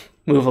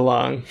move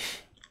along?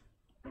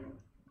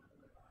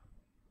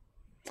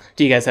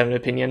 Do you guys have an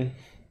opinion?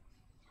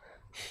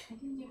 I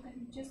think you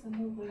can just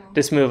move along.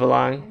 Just move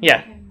along, And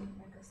yeah. you can,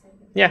 like I said,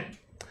 Yeah.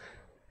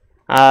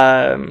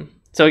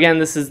 So again,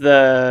 this is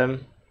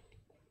the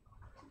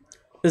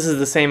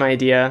same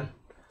idea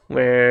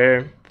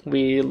where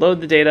we load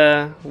the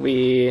data,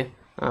 we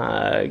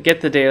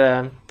get the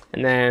data,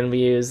 and then we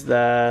use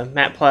the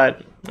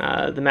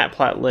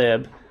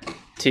matplotlib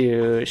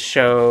to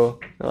show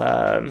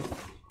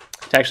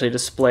to actually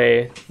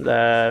display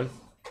the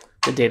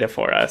data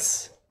for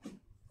us.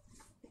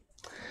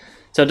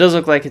 So it does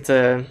look like it's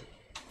the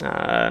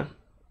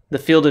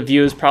field of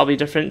view is probably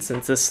different,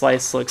 since this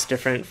slice looks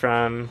different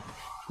from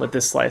what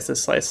this slice.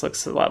 This slice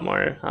looks a lot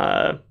more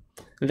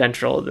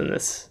ventral than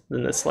this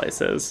slice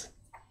is.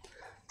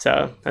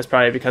 So that's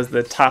probably because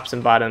the tops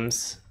and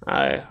bottoms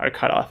are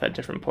cut off at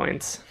different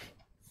points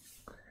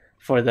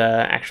for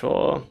the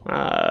actual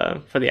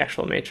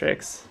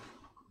matrix.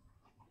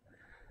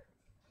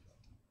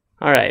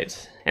 All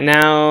right, and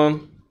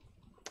now,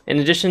 in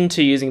addition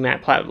to using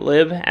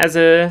matplotlib as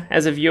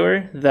a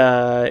viewer,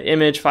 the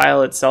image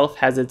file itself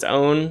has its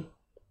own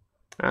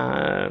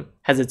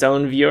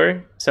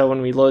viewer. So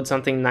when we load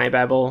something in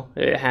iBabel,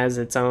 it has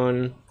its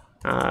own.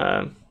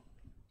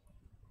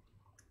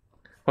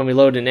 When we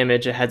load an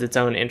image, it has its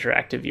own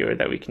interactive viewer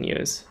that we can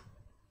use.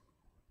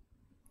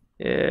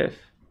 If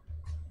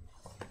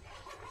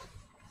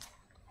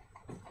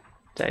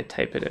Did I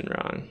type it in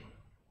wrong?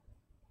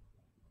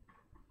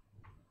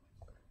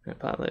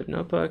 Matplotlib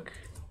notebook.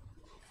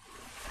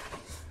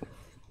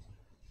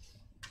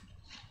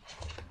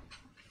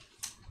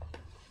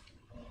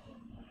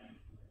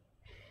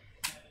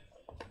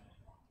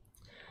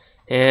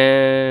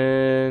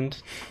 And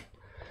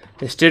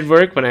this did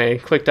work when I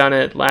clicked on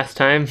it last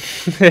time,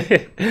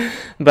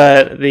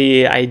 but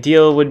the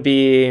ideal would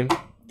be,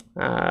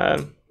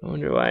 I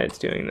wonder why it's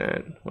doing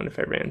that. I wonder if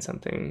I ran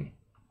something.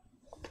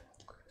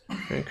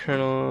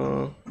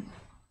 Kernel,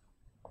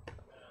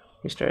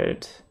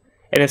 restart.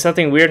 And if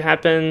something weird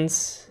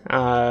happens,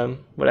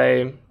 what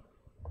I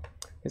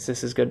guess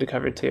this is good to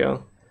cover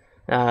too.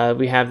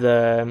 We have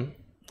the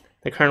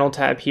kernel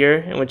tab here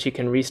in which you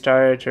can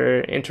restart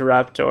or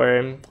interrupt,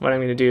 or what I'm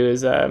going to do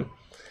is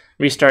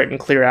restart and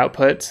clear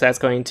output. So that's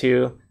going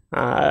to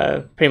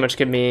pretty much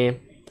give me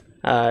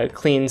a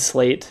clean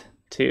slate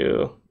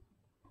to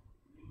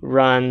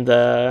run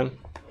the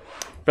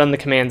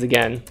commands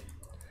again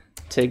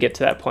to get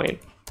to that point.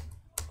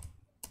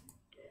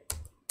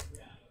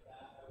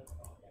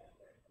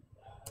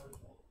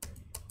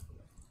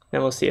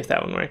 Then we'll see if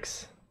that one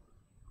works.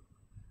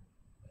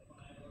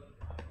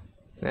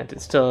 That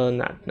did still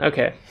not.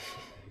 Okay.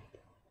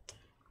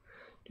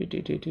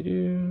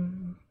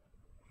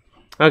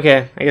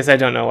 Okay, I guess I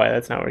don't know why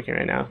that's not working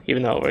right now,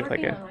 even though it worked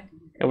like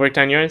it worked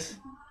on yours.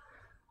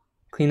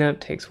 Cleanup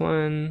takes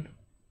 1.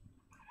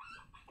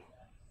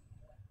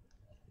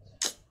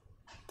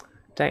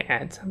 Did I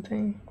add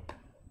something?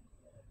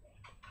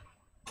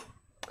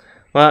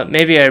 Well,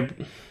 maybe I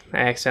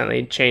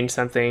accidentally changed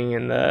something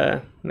in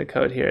the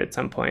code here at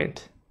some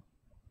point.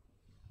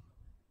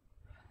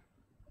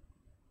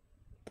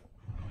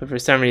 But for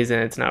some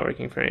reason, it's not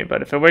working for me.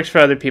 But if it works for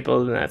other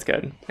people, then that's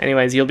good.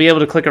 Anyways, you'll be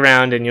able to click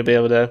around and you'll be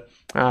able to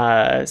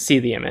see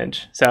the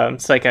image. So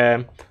it's like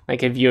a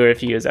viewer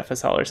if you use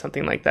FSL or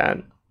something like that.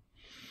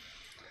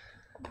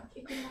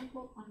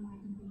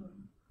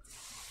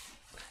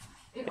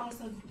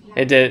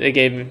 It did. It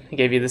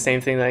gave you the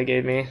same thing that it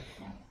gave me.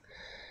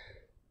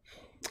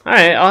 All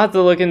right, I'll have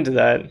to look into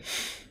that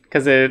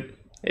because it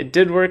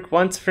did work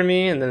once for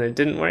me and then it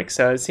didn't work.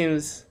 So it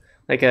seems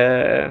like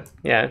a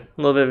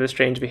little bit of a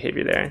strange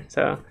behavior there.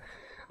 So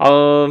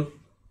I'll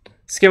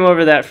skim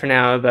over that for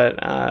now,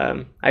 but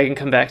I can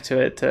come back to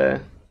it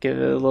to give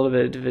it a little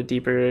bit of a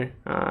deeper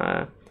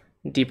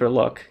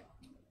look.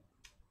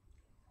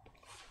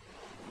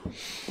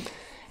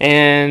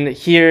 And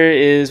here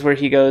is where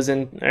he goes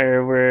in,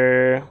 or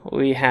where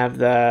we have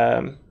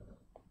the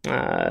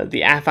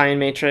affine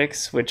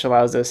matrix, which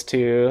allows us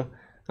to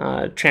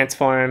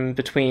transform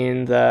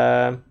between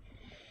the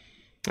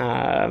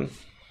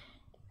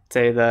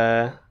say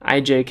the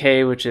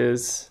IJK, which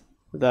is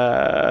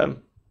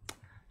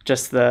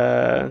just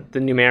the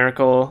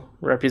numerical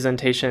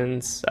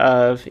representations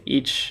of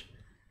each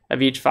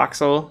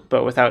voxel,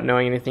 but without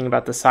knowing anything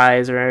about the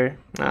size or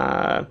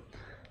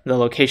the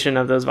location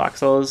of those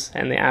voxels,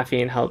 and the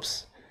affine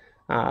helps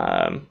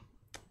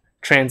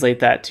translate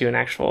that to an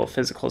actual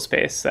physical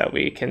space so that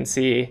we can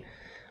see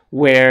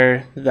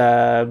where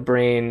the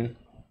brain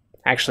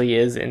actually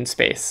is in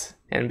space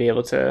and be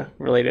able to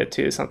relate it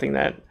to something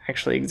that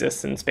actually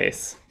exists in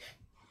space.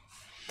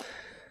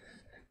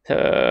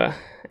 So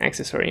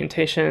axis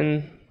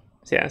orientation,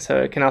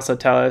 so it can also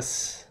tell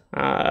us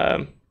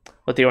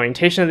what the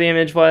orientation of the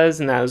image was,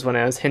 and that was when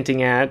I was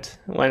hinting at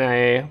when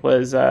I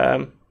was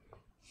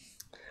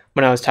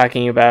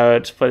talking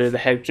about whether the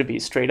head should be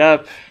straight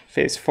up,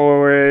 face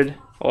forward,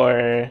 or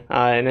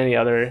in any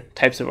other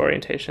types of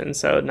orientation.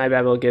 So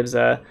NIBabble gives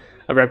a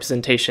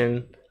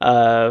representation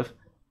of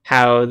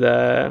how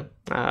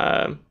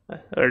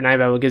or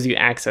NIBabble gives you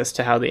access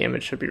to how the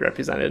image should be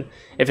represented.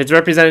 If it's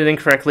represented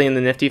incorrectly in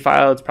the Nifty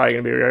file, it's probably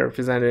going to be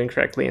represented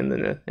incorrectly in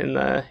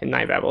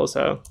NIBabble.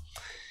 So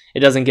it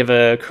doesn't give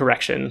a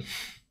correction.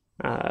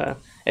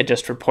 It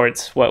just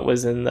reports what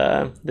was in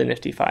the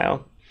Nifty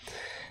file.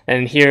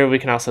 And here we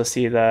can also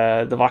see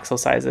the voxel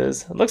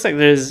sizes. It looks like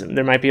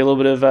there might be a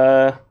little bit of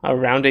a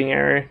rounding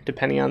error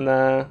depending on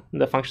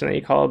the function that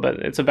you call, but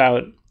it's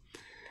about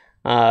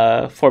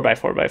 4 by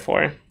 4 by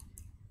 4.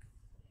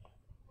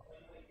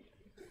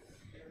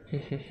 Oh,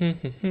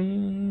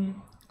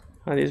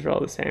 these are all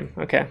the same.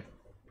 Okay.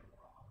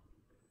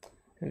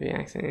 Maybe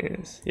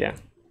axes, yeah.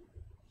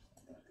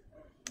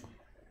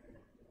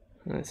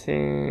 Let's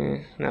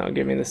see. No, it'll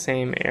give me the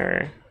same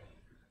error.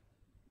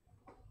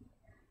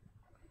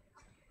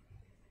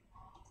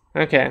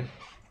 Okay.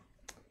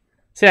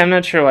 See, I'm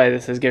not sure why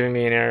this is giving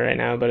me an error right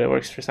now, but it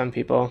works for some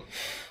people.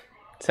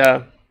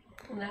 So.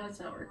 Well, now it's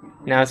not working.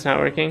 Now it's not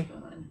working?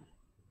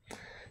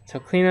 So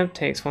cleanup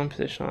takes 1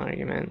 positional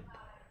argument.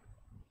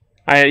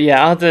 Alright,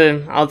 yeah, I'll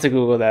have to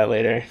Google that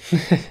later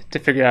to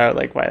figure out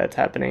like why that's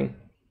happening.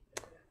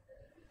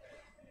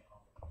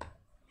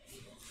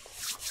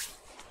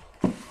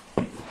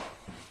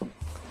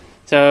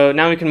 So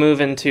now we can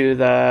move into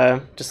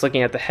just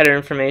looking at the header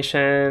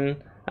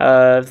information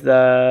of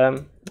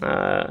the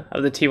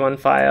T1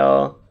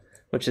 file,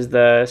 which is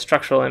the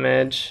structural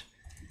image,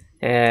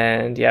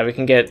 And yeah, we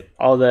can get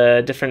all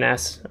the different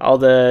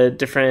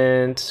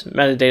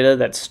metadata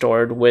that's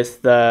stored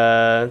with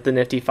the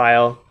Nifty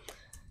file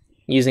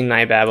using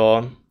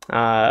NiBabble.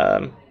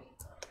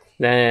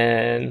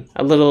 Then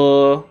a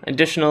little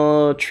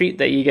additional treat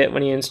that you get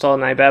when you install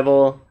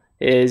NiBabble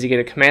is you get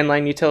a command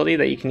line utility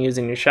that you can use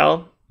in your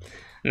shell.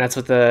 And that's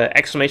what the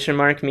exclamation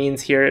mark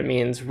means here. It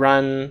means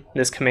run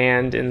this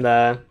command in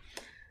the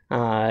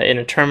in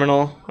a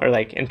terminal, or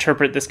like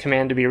interpret this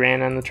command to be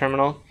ran on the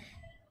terminal.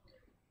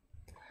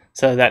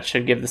 So that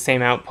should give the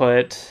same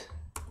output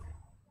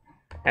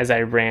as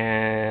I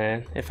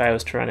ran if I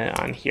was to run it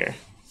on here.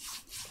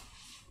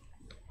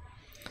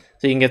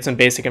 So you can get some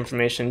basic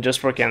information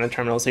just working on the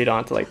terminal, so you don't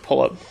have to like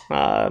pull up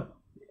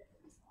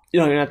you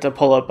don't even have to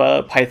pull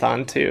up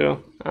Python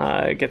to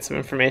get some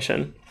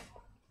information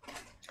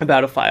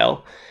about a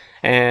file.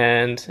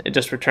 And it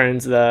just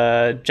returns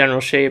the general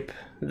shape,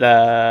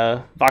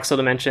 the voxel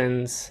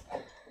dimensions,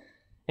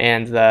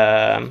 and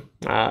the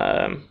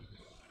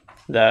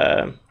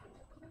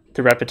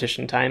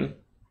repetition time.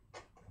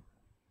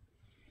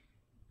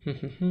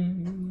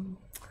 And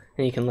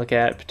you can look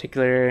at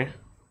particular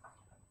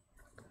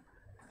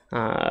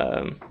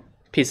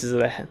pieces of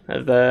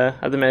the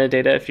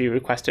metadata if you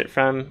request it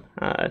from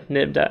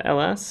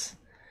nib.ls.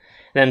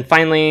 Then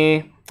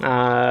finally,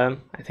 I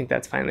think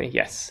that's finally,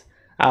 yes.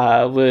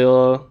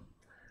 We'll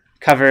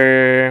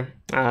cover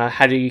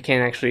how you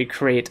can actually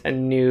create a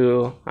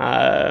new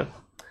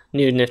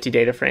Nifty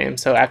data frame.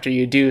 So after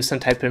you do some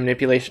type of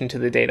manipulation to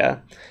the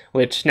data,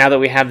 which now that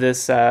we have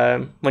this,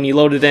 when you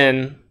load it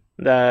in,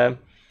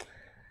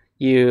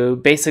 you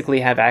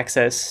basically have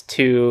access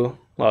to,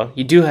 well,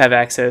 you do have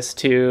access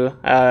to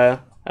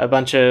a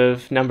bunch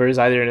of numbers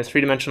either in a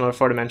 3-dimensional or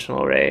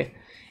 4-dimensional array.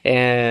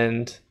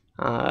 And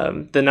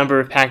the number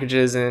of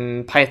packages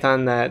in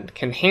Python that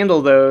can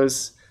handle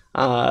those,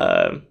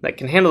 that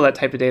can handle that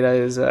type of data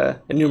is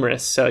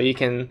numerous. So you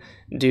can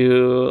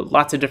do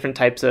lots of different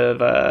types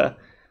of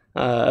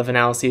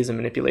analyses and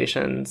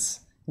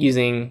manipulations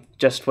using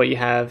just what you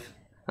have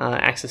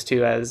access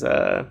to as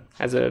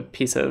a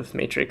piece of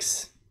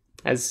matrix,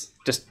 as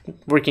just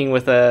working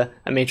with a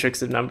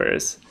matrix of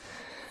numbers,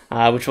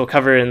 which we'll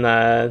cover in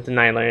the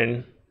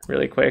NiLearn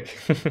really quick.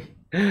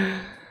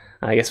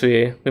 I guess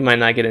we might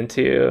not get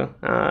into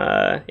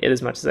it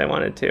as much as I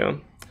wanted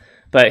to.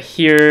 But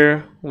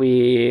here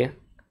we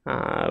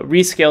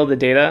rescale the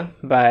data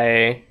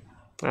by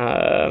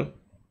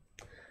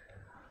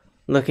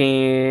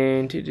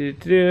looking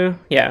to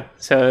yeah,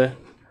 so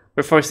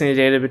we're forcing the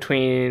data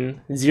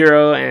between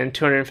 0 and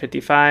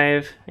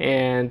 255,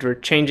 and we're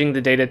changing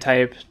the data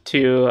type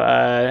to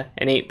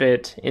an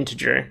 8-bit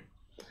integer.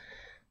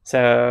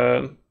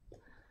 So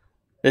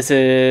this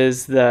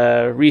is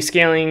the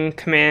rescaling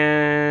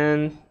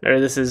command,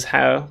 or this is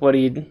what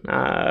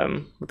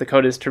the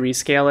code is to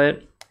rescale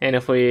it. And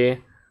if we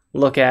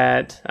look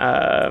at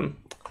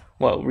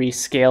what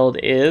rescaled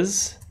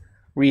is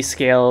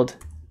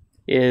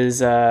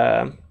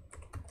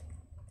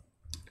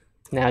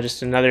now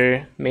just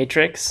another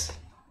matrix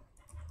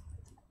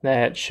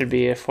that should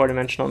be a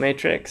 4-dimensional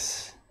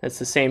matrix. It's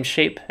the same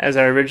shape as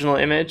our original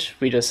image.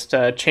 We just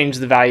change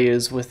the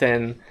values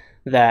within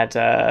that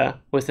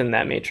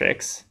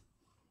matrix.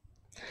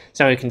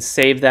 So now we can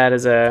save that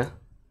as a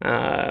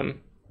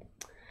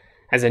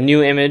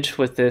new image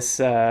with this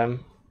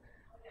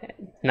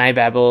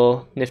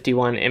NiBabble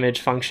Nifty1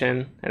 image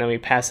function, and then we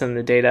pass in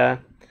the data.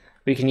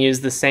 We can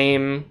use the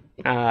same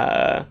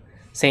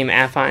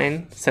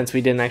affine, since we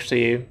didn't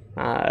actually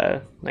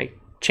like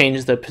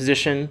change the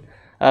position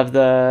of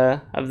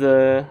the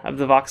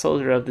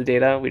voxels or of the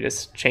data. We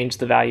just changed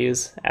the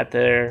values at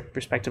their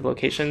respective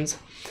locations.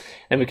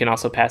 And we can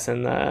also pass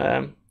in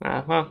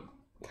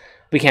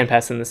we can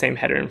pass in the same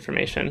header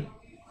information.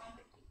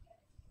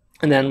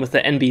 And then with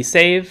the NB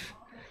save,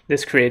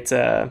 this creates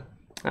an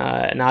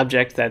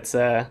object that's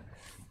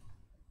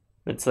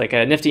like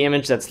a Nifty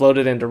image that's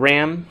loaded into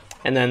RAM,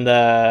 and then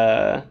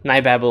the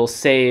NiBabble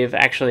save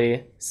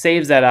actually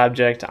saves that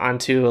object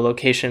onto a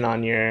location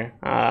on your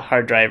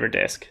hard drive or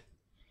disk.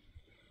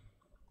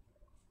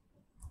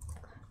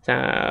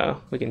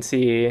 So we can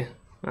see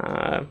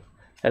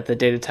that the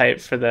data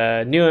type for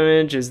the new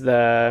image is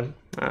the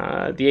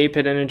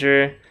 8-bit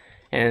integer,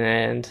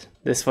 and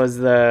this was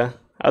the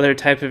other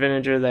type of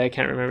integer that I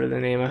can't remember the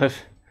name of.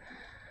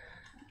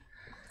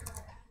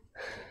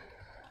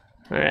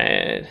 All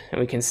right, and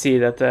we can see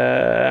that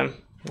the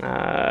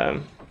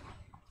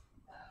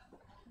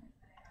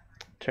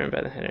turn by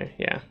the header,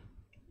 yeah.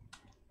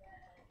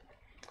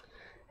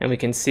 And we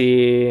can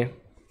see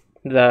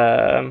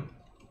what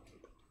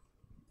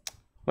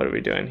are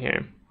we doing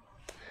here?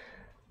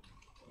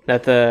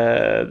 That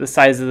the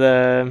size of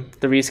the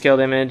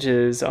rescaled image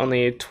is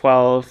only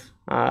 12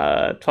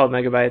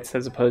 megabytes,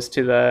 as opposed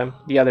to the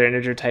other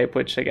integer type,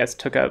 which I guess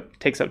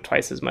takes up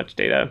twice as much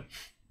data.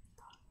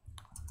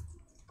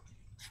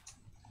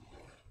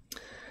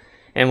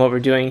 And what we're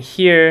doing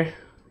here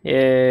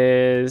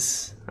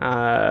is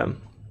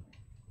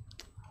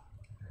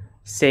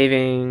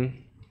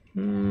saving.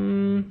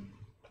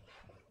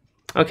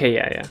 Okay,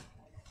 yeah.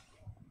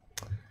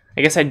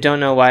 I guess I don't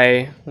know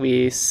why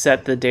we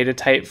set the data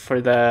type for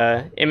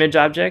the image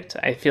object.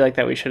 I feel like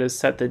that we should have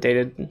set the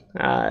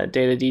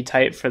data D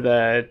type for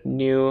the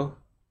new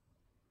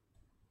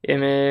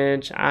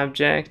image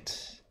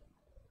object.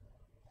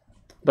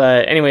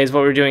 But anyways,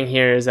 what we're doing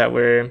here is that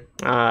we're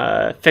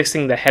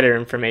fixing the header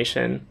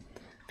information,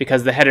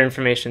 because the header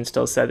information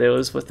still said it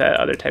was with that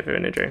other type of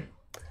integer.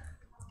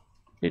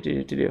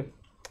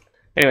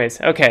 Anyways,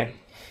 okay.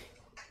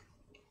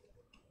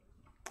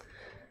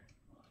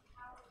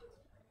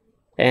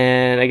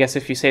 And I guess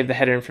if you save the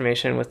header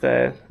information with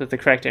the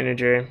correct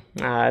integer,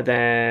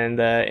 then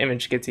the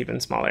image gets even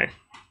smaller.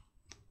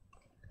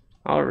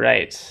 All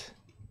right.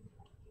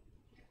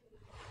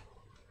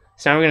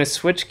 So now we're going to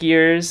switch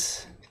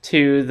gears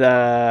to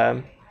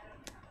the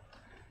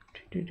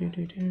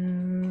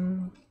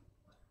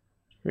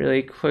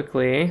really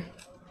quickly.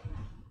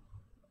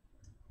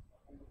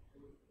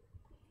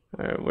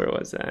 Or where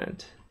was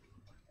that?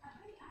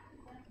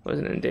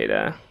 Wasn't in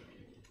data.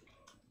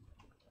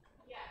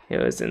 It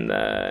was in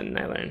the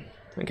Nylearn.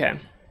 Okay.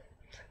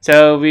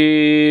 So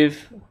we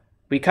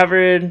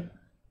covered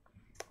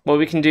what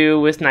we can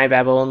do with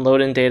NiBabble and load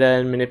in data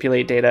and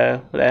manipulate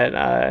data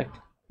that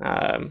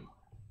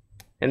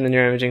in the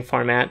neuroimaging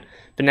format.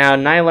 But now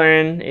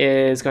Nylearn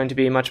is going to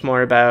be much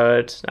more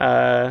about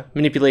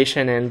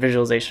manipulation and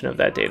visualization of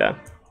that data.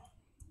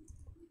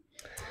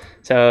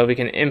 So we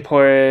can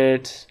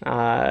import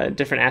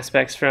different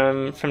aspects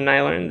from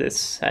Nylearn.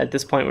 At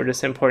this point, we're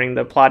just importing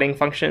the plotting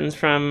functions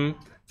from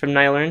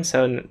Nylearn.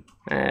 So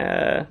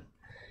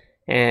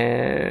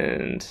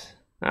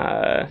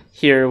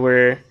here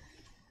we're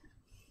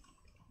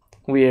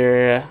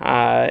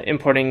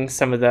importing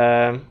some of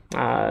the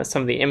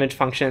image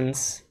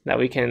functions that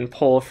we can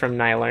pull from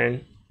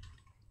Nylearn.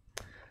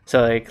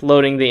 So like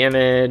loading the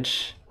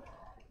image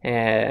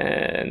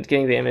and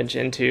getting the image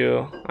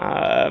into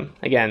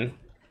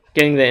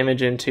getting the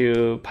image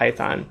into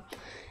Python.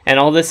 And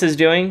all this is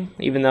doing,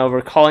 even though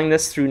we're calling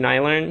this through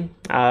Nylearn,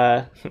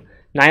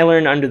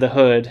 Nylearn under the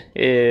hood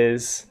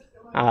is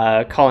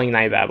calling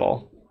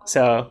NiBabble.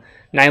 So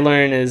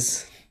Nylearn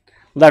is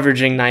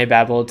leveraging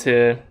NiBabble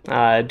to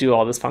do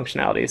all this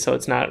functionality. So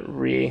it's not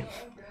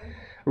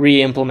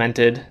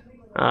re-implemented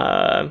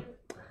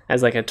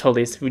as like a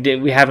totally,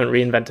 we haven't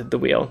reinvented the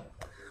wheel.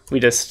 We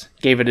just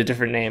gave it a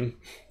different name.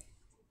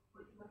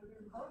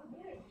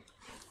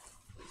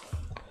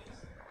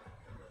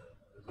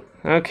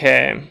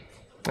 Okay.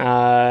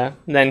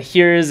 Then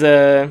here's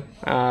a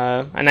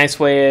nice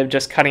way of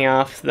just cutting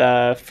off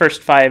the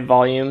first 5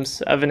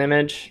 volumes of an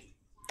image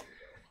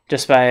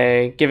just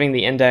by giving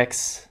the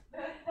index.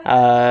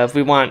 If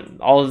we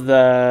want all of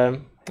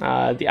the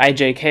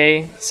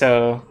IJK,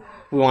 so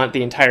we want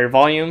the entire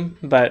volume,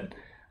 but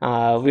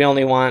we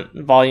only want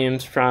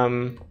volumes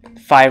from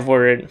 5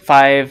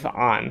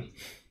 on.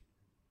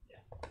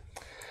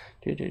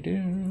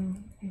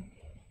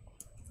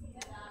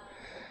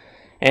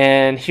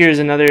 And here's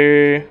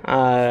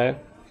another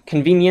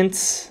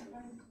convenience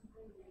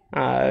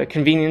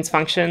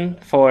function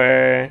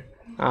for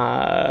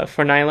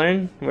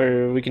Nylearn,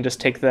 where we can just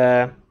take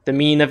the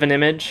mean of an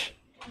image.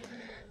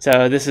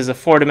 So this is a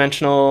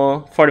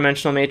four-dimensional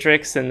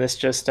matrix, and this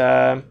just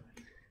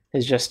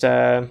is just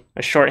a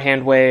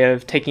shorthand way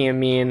of taking a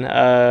mean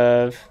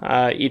of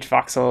each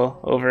voxel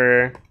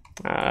over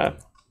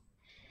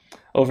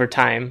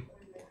time.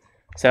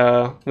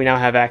 So we now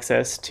have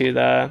access to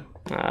the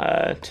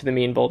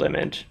mean bold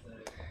image.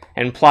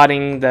 And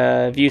plotting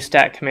the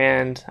viewStat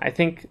command, I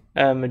think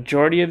a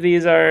majority of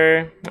these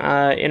are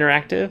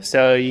interactive,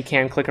 so you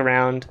can click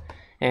around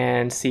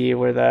and see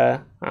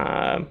where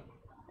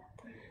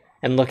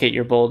and look at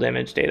your bold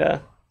image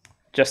data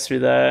just through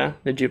the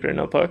Jupyter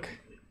Notebook.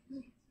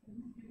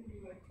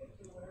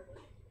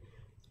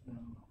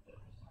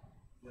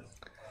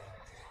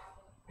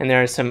 And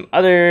there are some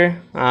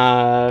other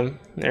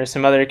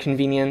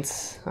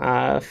convenience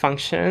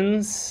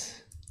functions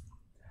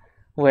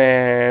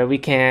where we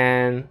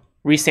can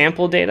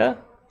resample data.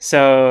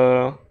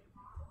 So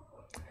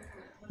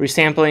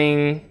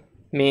resampling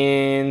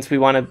means we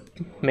want to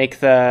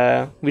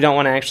we don't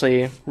want to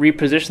actually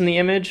reposition the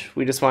image.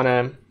 We just want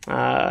to,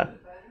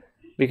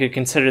 we could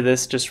consider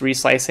this just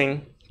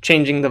reslicing,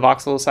 changing the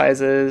voxel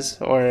sizes,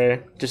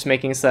 or just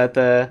making so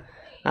that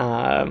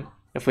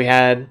if we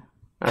had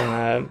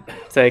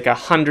say like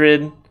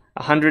 100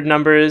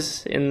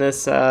 numbers in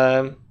this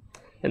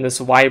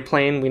Y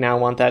plane, we now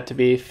want that to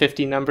be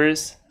 50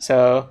 numbers.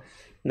 So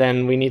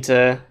then we need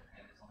to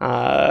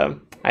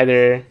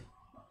either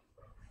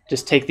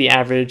just take the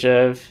average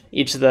of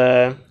each of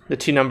the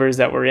 2 numbers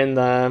that were in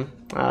the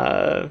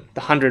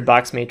 100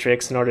 box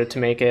matrix in order to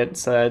make it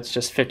so that it's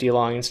just 50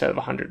 long instead of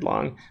 100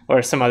 long,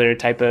 or some other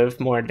type of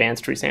more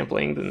advanced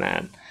resampling than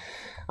that.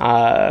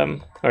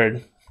 Or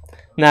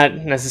not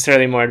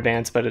necessarily more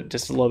advanced, but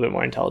just a little bit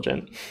more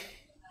intelligent.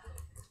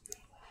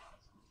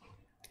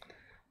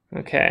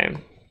 Okay.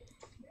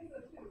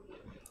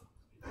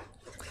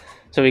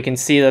 So we can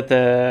see that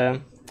the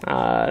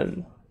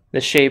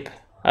shape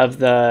of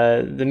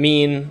the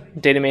mean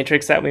data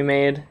matrix that we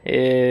made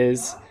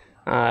is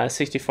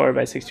 64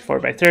 by 64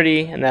 by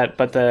 30, and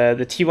but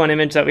the T1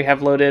 image that we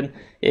have loaded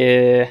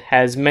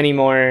has many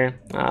more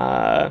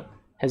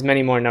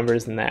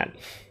numbers than that.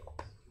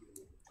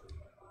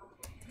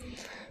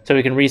 So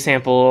we can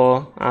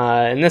resample.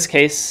 In this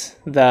case,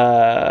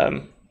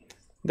 the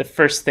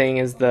first thing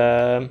is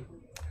the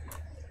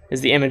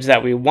image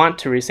that we want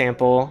to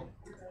resample,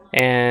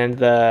 and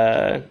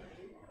the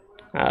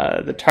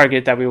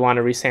target that we want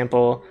to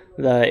resample,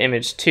 the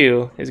image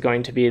 2, is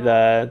going to be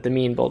the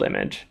mean bold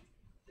image.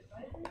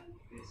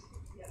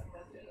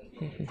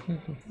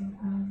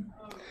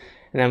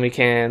 And then we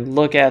can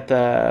look at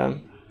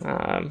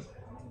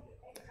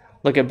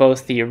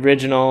both the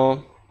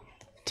original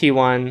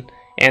T1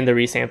 and the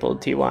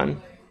resampled T1,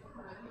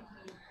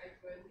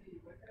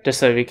 just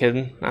so we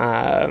can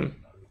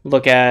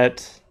look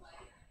at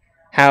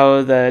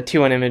how the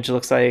T1 image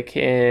looks like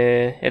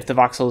if the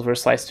voxels were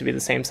sliced to be the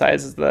same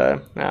size as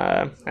the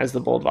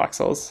bold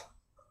voxels.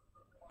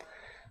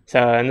 So,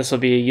 and this will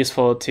be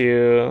useful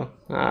to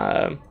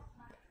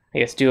I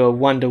guess do a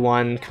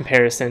one-to-one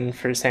comparison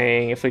for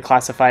saying if we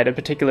classified a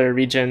particular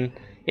region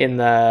in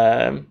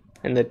the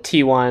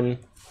T1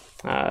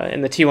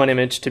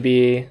 image to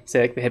be,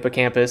 say, like the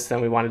hippocampus, then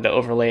we wanted to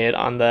overlay it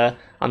on the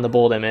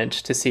bold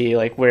image to see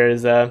like what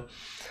is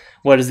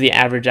the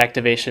average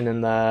activation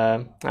in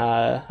the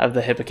of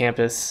the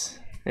hippocampus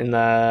in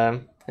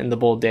the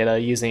bold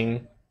data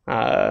using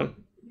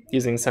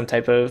some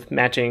type of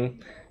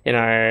matching in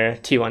our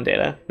T1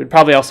 data. We'd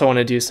probably also want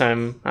to do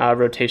some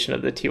rotation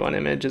of the T1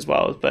 image as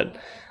well, but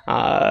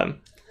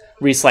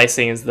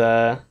reslicing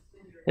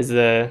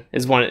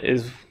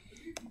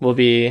will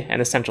be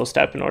an essential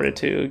step in order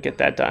to get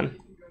that done.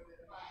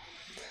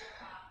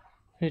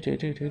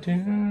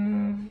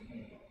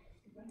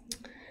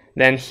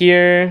 Then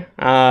here,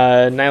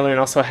 Nylearn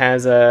also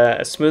has a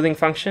smoothing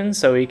function,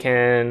 so we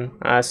can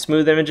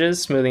smooth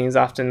images. Smoothing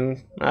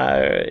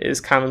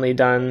is commonly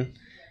done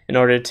in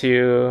order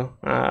to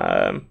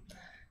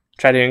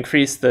try to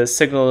increase the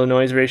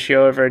signal-to-noise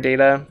ratio of our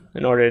data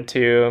in order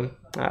to,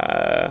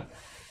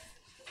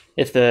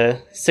 if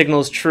the signal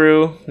is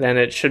true, then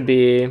it should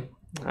be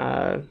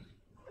kind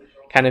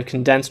of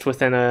condensed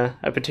within a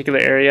particular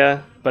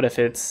area, but if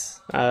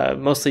it's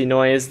mostly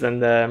noise, then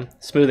the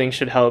smoothing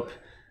should help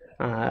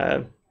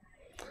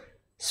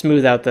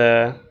smooth out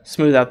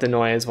the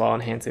noise while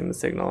enhancing the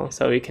signal.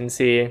 So we can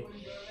see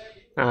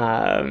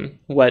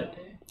what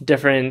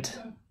different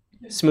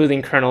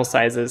smoothing kernel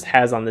sizes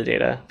has on the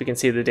data. We can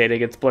see the data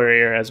gets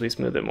blurrier as we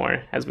smooth it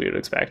more, as we would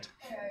expect.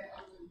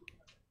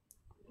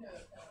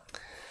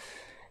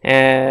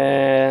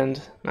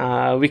 And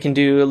we can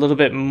do a little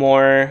bit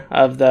more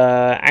of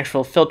the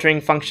actual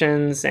filtering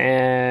functions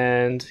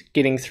and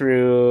getting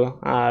through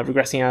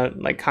regressing out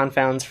like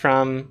confounds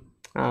from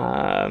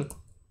our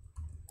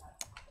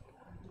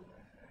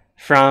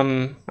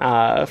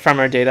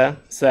data,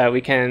 so that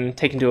we can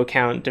take into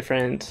account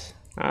different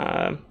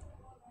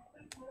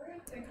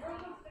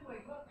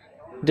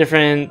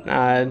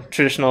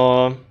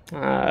traditional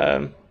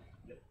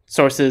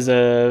sources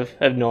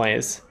of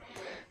noise.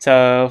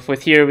 So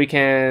with here we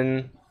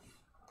can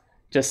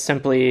just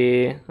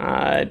simply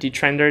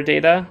detrend our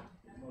data,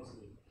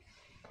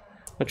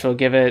 which will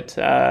give it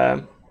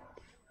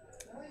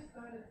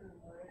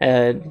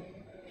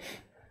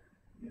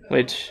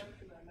which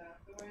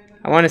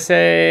I want to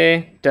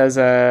say does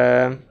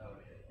a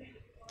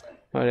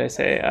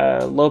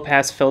low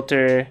pass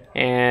filter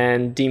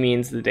and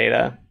demeans the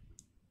data.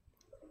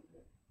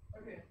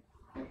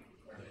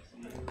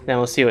 Then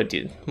we'll see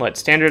what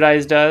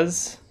standardize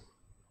does.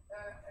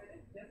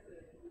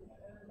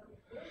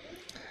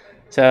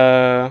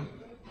 So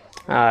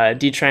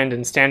detrend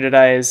and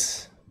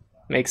standardize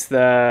makes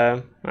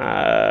the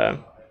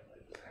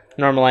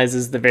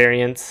normalizes the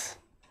variance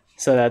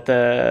so that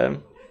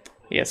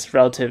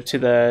relative to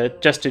the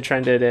just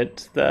detrended,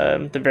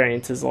 the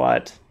variance is a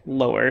lot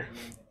lower.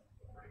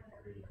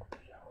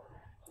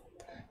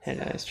 And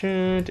that's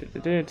true.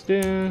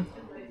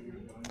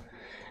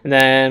 And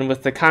then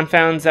with the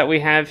confounds that we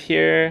have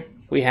here,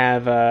 we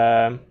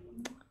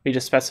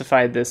just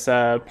specified this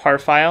par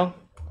file.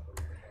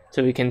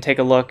 So we can take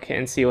a look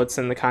and see what's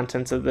in the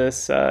contents of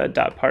this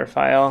 .par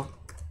file,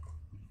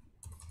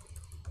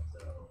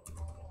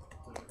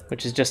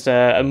 which is just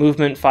a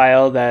movement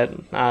file that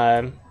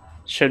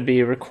should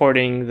be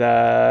recording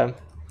the...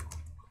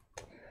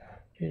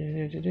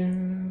 There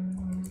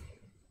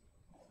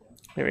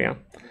we go.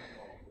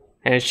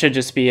 And it should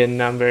just be a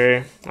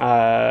number,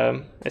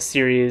 a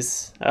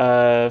series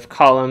of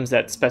columns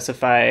that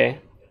specify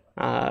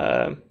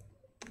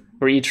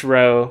where each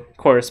row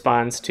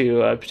corresponds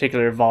to a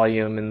particular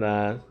volume in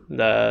the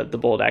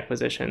bold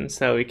acquisition.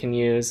 So we can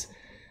use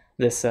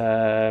this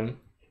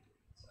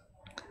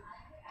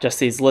just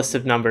these lists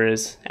of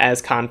numbers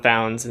as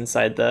confounds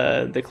inside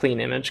the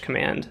clean image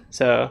command.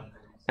 So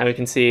now we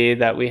can see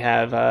that we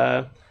have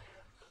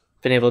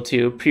been able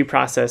to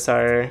pre-process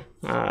our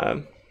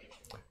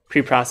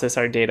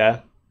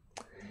data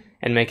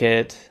and make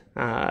it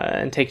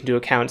and take into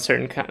account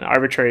certain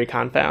arbitrary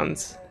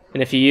confounds.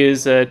 And if you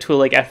use a tool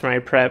like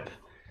fMRI Prep,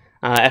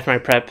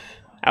 fMRI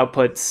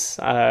outputs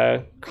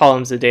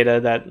columns of data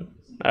that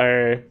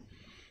are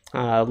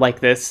like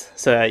this,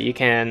 so that you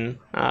can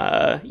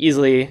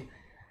easily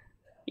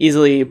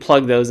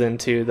plug those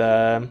into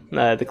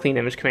the clean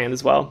image command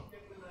as well.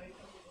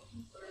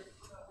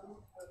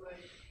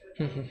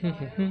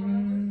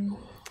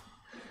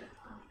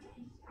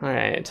 All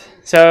right,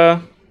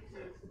 so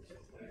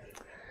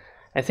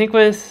I think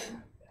with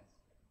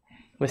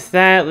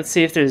that, let's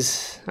see if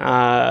there's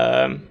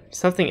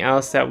something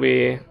else that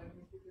we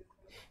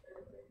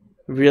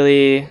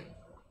really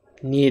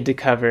need to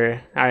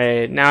cover. All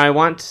right, now I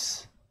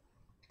want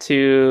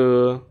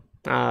to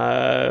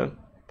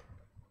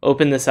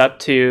open this up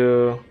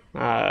to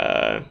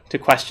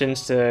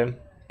questions to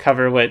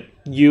cover what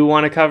you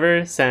want to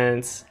cover,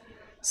 since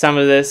some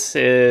of this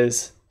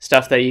is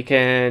stuff that you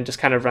can just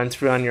kind of run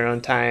through on your own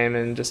time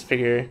and just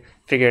figure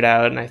it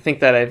out. And I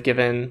think that I've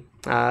given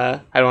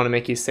I don't want to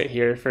make you sit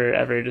here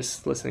forever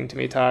just listening to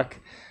me talk.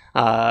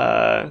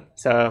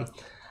 So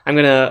I'm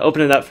gonna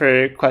open it up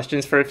for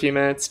questions for a few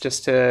minutes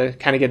just to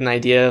kind of get an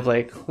idea of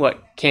like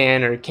what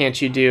can or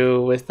can't you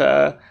do with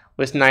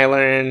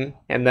NiLearn,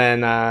 and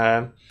then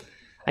I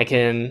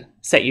can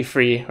set you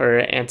free or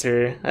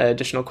answer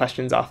additional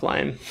questions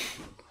offline.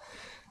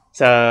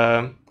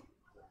 So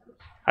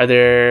are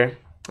there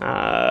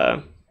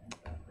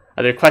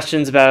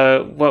questions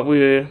about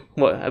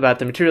about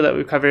the material that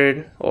we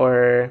covered,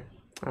 or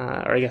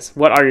I guess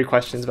what are your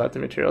questions about the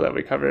material that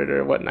we covered,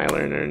 or what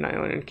NiLearn or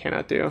NiLearn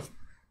cannot do?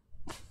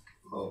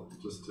 Well,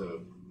 just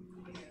to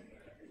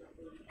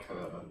kind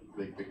of a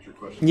big picture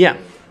question. Yeah.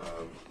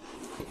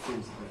 It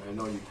seems, I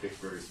know you picked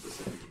very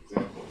specific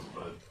examples,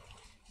 but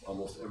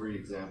almost every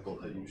example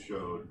that you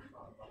showed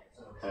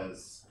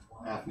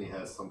AFNI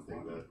has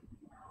something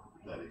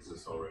that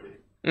exists already.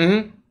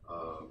 Mm-hmm.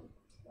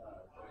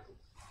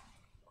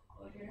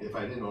 If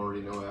I didn't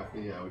already know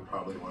AFNI, I would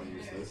probably want to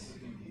use this.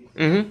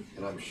 Mm-hmm.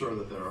 And I'm sure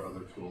that there are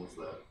other tools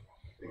that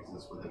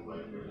exist within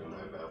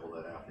Babel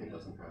that AFNI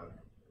doesn't have.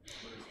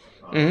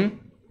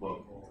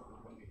 Well,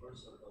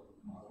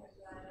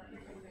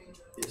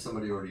 if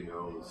somebody already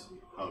knows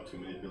how to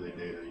manipulate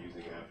data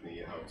using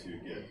AFNI, how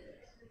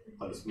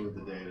to smooth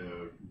the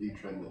data,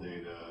 detrend the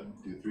data,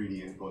 do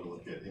 3D input,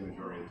 look at image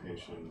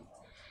orientation,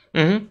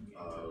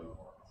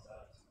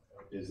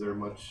 is there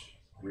much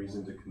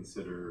reason to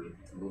consider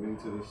moving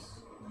to this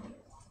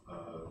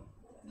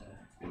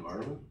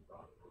environment?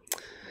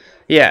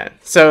 Yeah,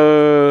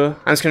 so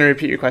I'm just going to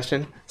repeat your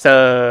question.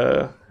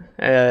 So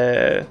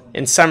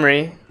in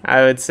summary,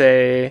 I would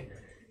say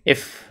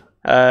if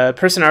a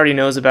person already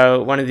knows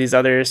about one of these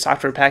other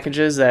software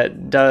packages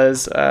that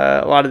does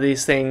a lot of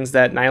these things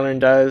that NiLearn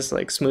does,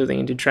 like smoothing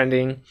and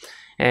detrending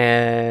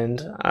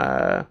and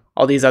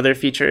all these other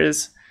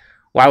features,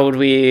 why would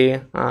we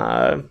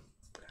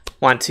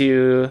want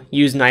to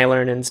use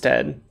NiLearn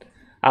instead?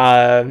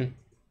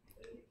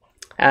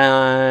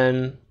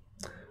 And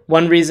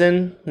one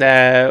reason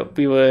that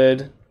we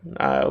would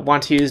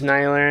want to use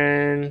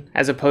NiLearn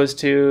as opposed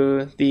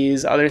to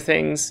these other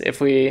things,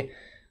 if we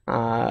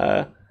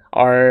are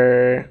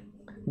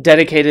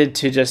dedicated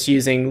to just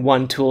using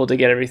one tool to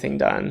get everything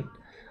done.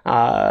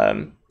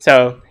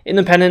 So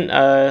independent,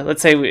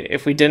 let's say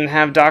if we didn't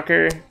have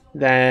Docker,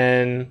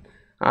 then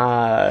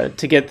to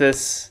get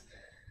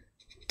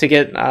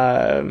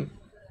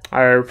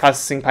our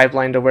processing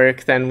pipeline to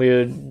work, then we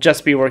would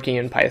just be working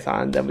in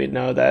Python. Then we'd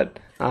know that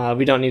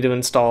we don't need to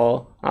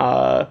install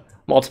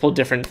multiple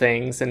different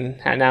things. And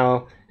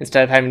now,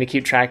 instead of having to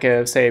keep track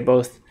of, say,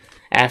 both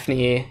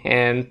AFNI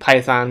and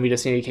Python, we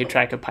just need to keep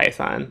track of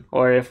Python.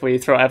 Or if we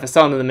throw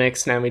FSL into the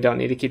mix, now we don't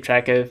need to keep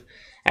track of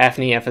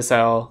AFNI,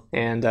 FSL,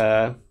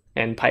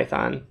 and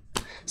Python.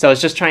 So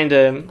it's just trying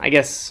to, I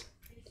guess,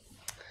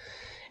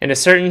 in a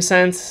certain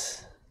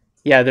sense,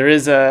 yeah, there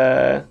is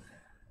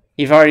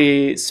you've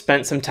already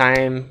spent some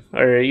time,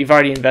 or you've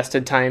already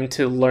invested time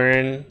to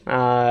learn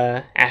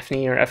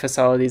AFNI or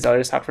FSL, these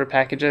other software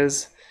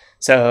packages.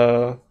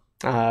 So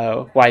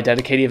why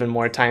dedicate even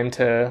more time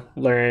to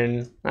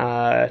learn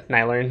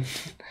NiLearn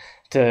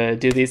to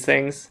do these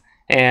things?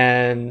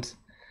 And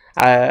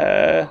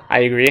I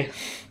agree.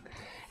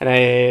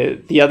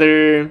 And the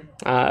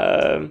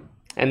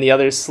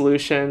other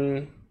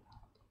solution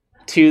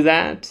to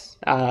that,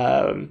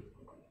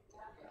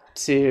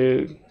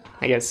 to,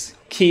 I guess,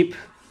 keep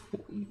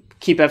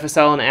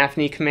FSL and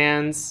AFNI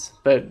commands,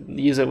 but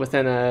use it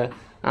within a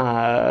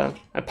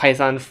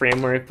Python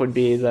framework, would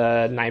be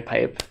the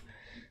NiPipe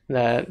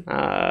that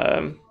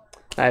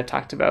I've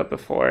talked about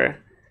before.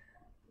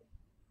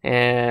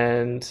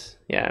 And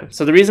yeah,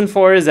 so the reason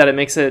for is that it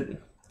makes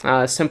it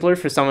simpler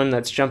for someone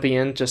that's jumping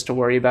in just to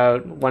worry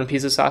about one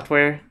piece of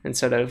software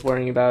instead of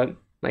worrying about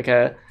like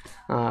a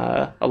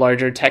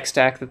larger tech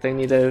stack that they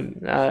need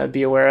to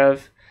be aware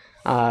of.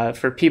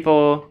 For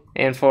people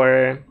and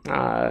for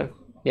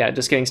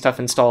just getting stuff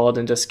installed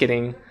and just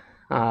getting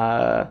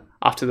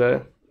off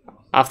the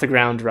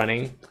ground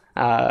running.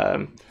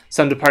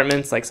 Some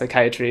departments like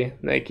psychiatry,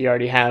 like you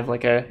already have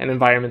like an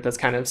environment that's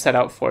kind of set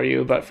out for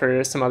you, but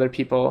for some other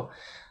people,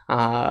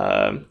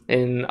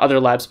 in other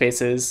lab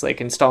spaces, like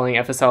installing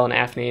FSL and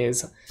AFNI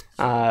is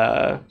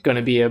going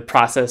to be a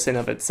process in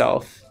of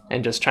itself,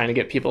 and just trying to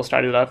get people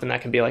started up, and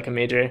that can be like a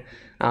major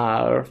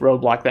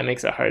roadblock that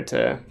makes it hard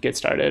to get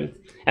started.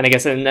 And I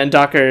guess and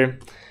Docker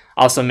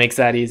also makes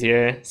that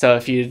easier. So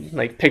if you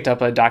like picked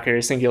up a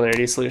Docker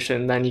Singularity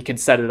solution, then you could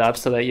set it up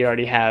so that you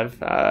already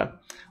have,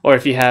 or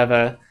if you have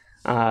an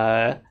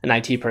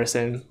IT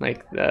person,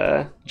 like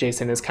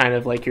Jason is kind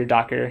of like your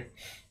Docker.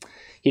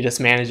 He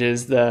just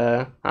manages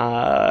the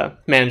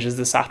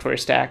software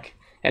stack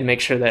and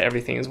makes sure that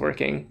everything is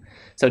working.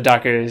 So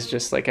Docker is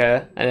just like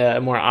a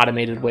more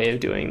automated way of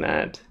doing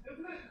that.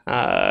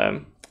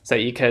 So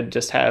you could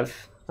just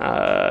have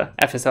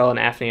FSL and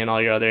AFNI and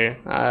all your other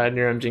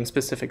Neuroimaging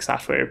specific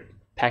software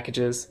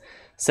packages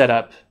set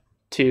up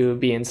to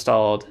be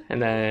installed,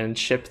 and then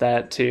ship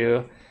that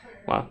to,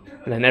 well,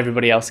 and then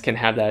everybody else can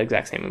have that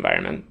exact same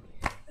environment.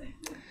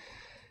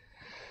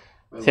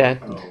 I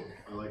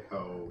like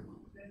how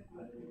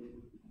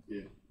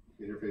it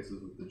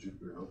interfaces with the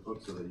Jupyter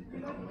Notebook so that you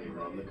can not only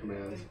run the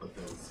commands, but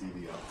then see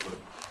the output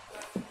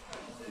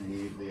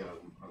immediately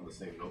on the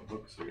same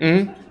notebook, so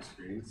you're switching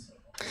screens.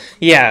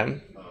 Yeah.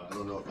 I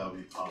don't know if that would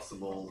be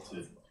possible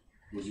to,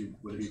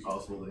 would it be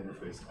possible to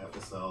interface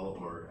FSL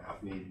or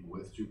AFNI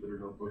with Jupyter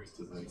Notebooks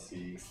to then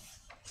see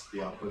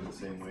the output in the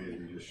same way that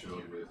you just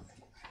showed with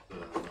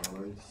the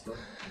learned stuff?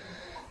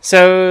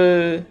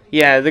 So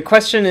yeah, the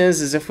question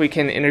is if we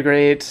can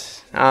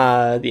integrate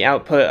the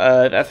output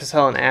of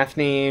FSL and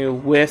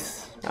AFNI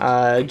with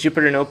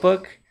Jupyter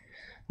Notebook.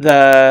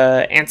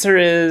 The answer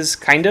is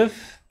kind of.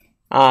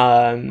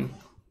 So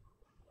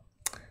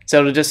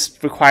it'll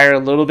just require a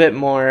little bit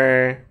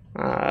more.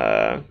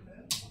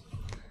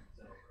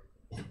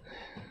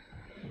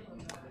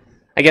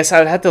 I guess I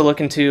would have to look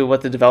into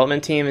what the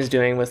development team is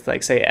doing with,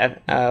 like, say,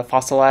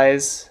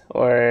 Fossilize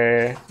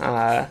or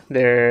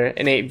their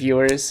innate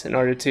viewers in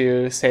order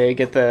to, say,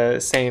 get the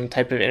same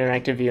type of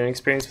interactive viewing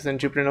experience within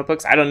Jupyter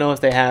Notebooks. I don't know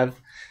if they have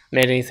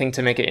made anything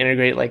to make it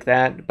integrate like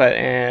that, but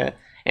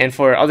and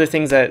for other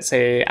things that,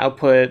 say,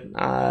 output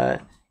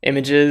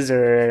images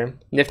or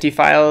Nifty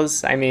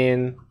files, I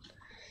mean,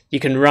 you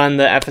can run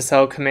the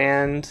FSL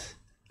command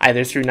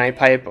either through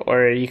NiPipe,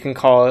 or you can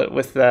call it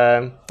with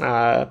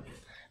the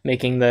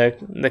making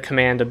the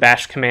command a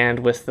bash command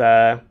with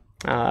the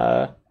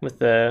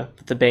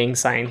bang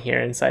sign here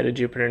inside a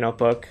Jupyter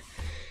Notebook,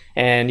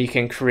 and you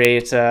can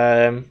create call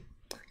an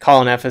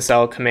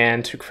FSL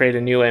command to create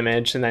a new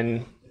image, and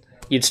then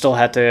you'd still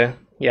have to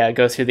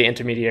go through the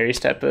intermediary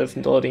step of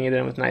loading it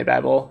in with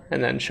NiBabble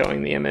and then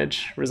showing the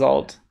image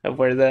result of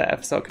where the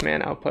FSL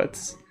command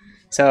outputs.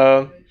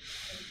 So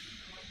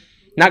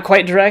not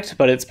quite direct,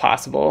 but it's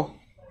possible,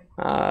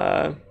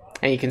 and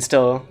you can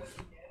still.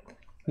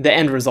 The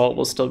end result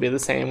will still be the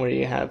same, where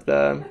you have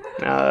the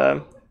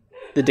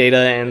data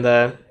and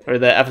the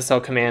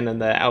FSL command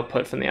and the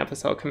output from the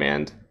FSL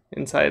command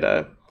inside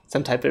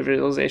some type of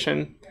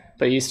visualization,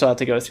 but you still have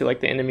to go through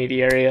like the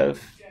intermediary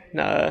of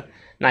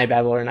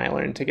NiBabble or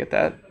NiLearn to get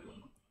that.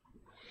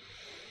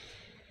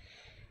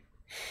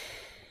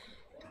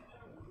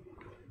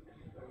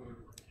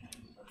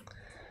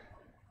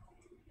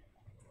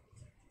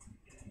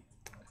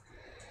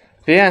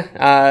 But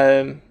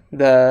yeah.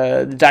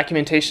 The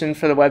documentation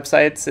for the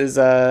websites is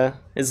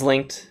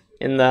linked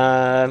in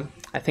the,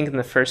 I think, in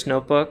the first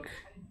notebook.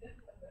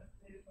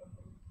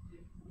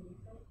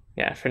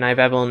 Yeah, for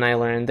NiBabble and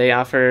NiLearn, they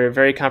offer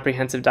very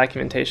comprehensive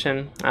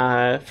documentation.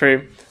 I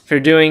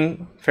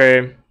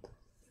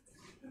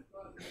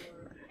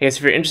guess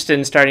if you're interested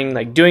in starting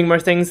like doing more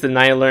things, the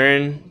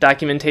NiLearn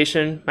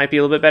documentation might be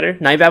a little bit better.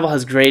 NiBabble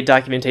has great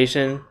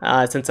documentation.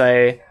 Since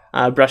I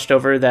brushed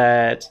over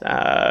that.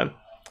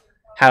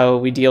 How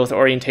we deal with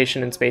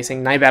orientation and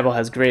spacing. NiBabble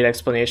has great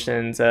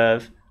explanations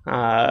of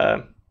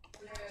how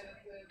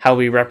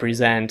we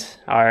represent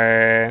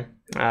our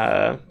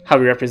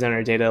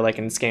data, like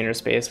in scanner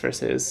space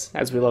versus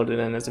as we load it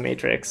in as a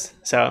matrix.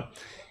 So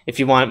if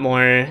you want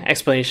more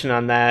explanation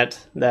on that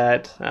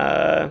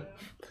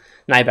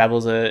NiBabble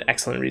is an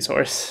excellent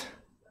resource.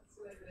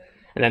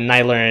 And then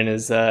NiLearn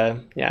is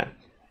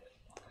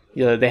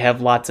they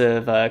have lots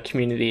of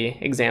community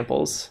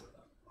examples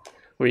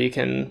where you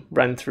can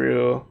run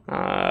through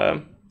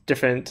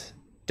different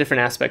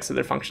aspects of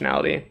their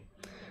functionality.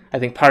 I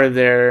think part of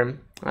their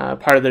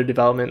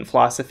development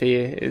philosophy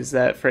is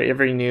that for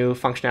every new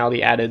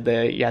functionality added,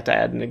 you have to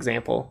add an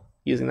example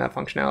using that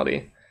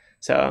functionality.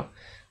 So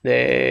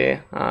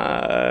they're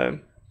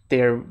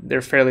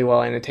fairly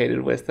well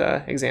annotated with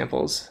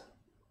examples.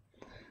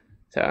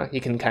 So you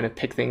can kind of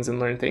pick things and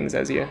learn things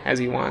as you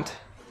want.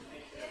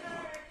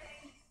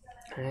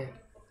 All right.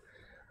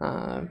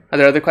 Are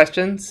there other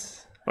questions?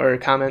 Or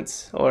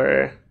comments,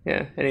 or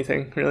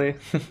anything really.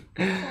 So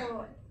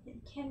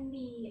it can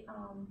be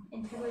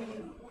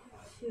integrated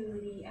to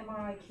the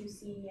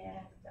MRI-QC and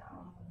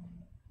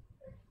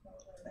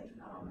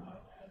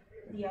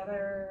the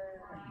other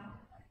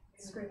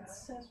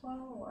scripts as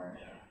well, or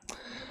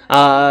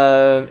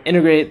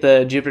integrate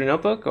the Jupyter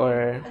Notebook,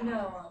 or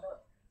no,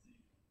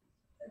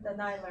 the the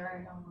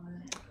NiLearn or?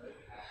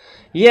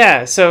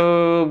 Yeah,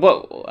 so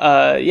what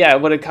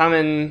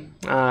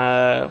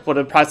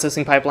a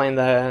processing pipeline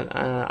that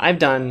I've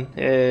done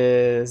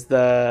is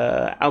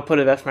the output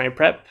of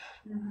fMyPrep.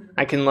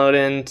 I can load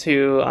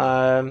into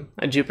a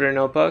Jupyter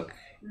notebook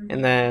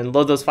and then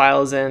load those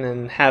files in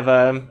and have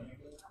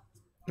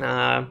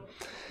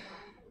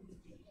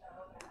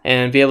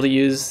and be able to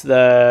use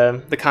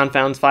the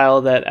confounds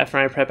file that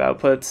fMyPrep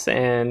outputs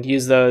and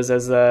use those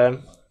as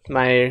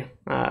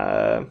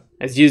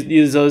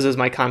use those as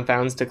my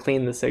confounds to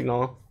clean the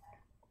signal.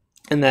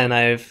 And then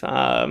I've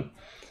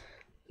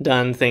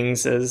done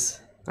things as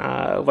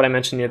what I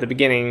mentioned near the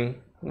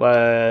beginning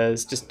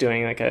was just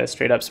doing like a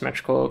straight up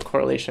symmetrical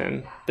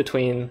correlation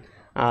between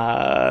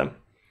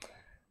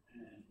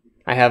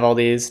I have all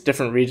these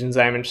different regions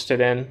I'm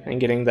interested in and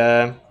getting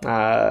the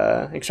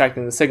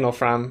extracting the signal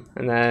from,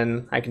 and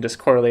then I can just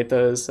correlate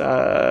those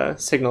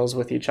signals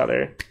with each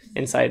other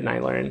inside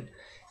NiLearn.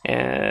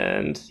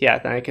 And yeah,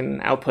 then I can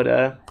output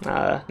a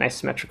nice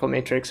symmetrical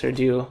matrix or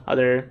do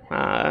other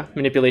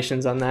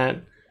manipulations on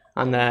that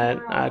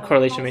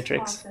correlation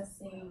matrix.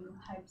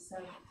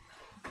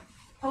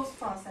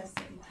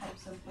 Post-processing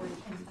types of work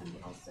can be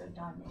also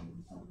done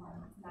in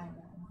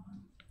NiLearn.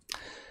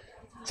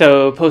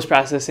 So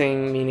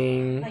post-processing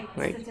meaning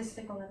like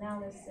statistical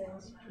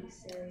analysis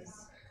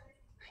pieces.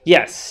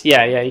 Yes,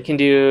 yeah, you can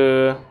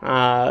do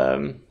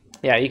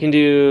you can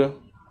do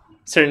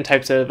certain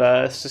types of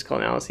statistical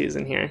analyses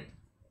in here.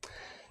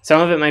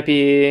 Some of it might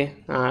be,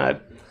 I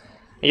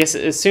guess,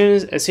 as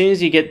soon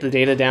as you get the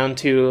data down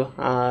to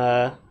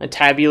a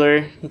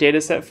tabular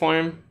data set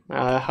form,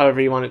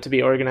 however you want it to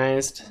be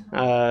organized,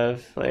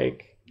 of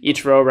like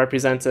each row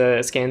represents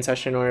a scan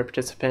session or a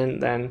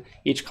participant, then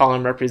each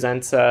column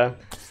represents a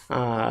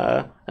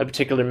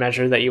particular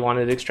measure that you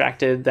wanted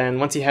extracted. Then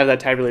once you have that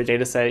tabular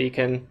data set, you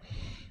can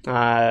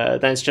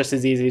then it's just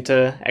as easy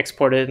to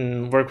export it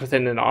and work with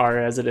it in R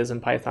as it is in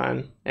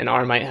Python. And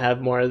R might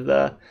have more of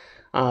the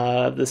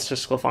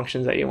statistical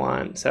functions that you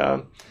want.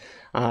 So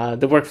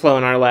the workflow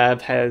in our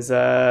lab has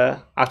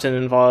often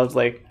involved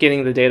like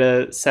getting the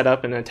data set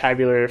up in a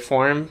tabular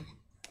form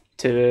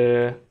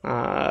to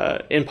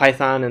in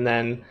Python, and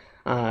then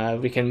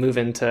we can move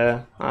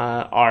into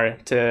R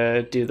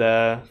to do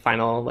the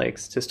final like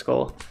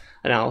statistical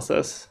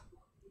analysis.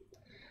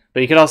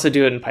 But you could also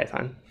do it in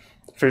Python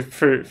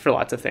for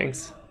lots of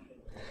things.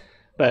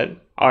 But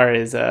R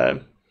is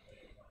I'd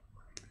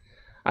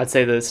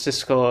say the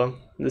statistical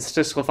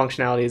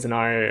functionalities in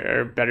R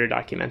are better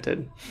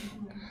documented,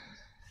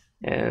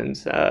 and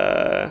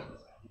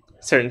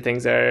certain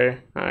things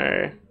are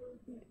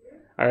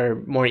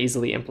more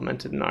easily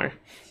implemented in R.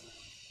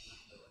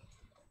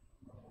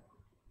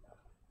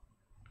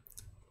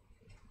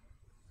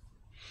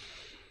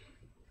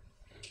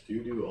 Do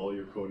you do all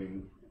your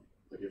coding,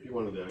 like if you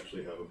wanted to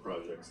actually have a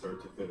project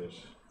start to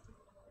finish,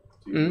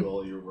 do you do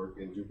all your work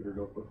in Jupyter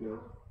Notebook now?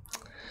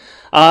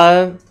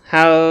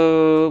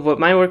 What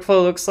my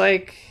workflow looks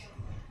like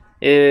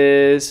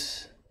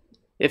is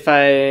if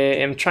I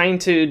am trying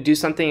to do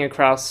something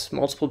across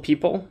multiple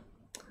people,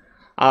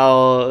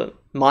 I'll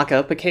mock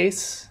up a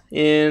case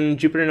in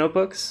Jupyter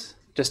Notebooks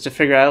just to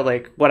figure out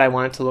like what I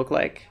want it to look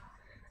like.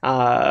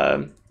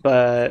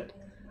 But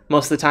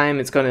most of the time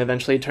it's going to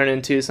eventually turn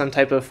into some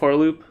type of for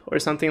loop or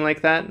something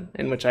like that,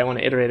 in which I want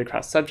to iterate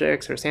across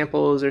subjects or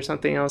samples or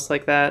something else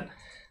like that.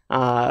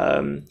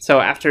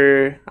 So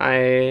after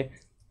I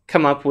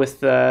come up with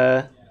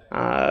the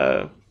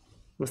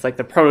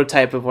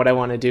prototype of what I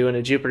want to do in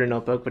a Jupyter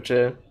notebook, which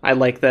I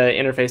like the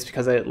interface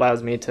because it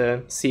allows me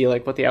to see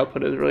like what the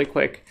output is really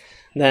quick.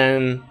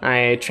 Then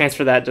I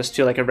transfer that just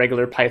to like a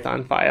regular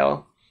Python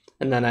file,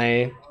 and then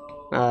I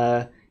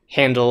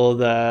handle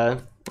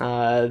the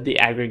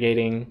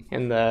aggregating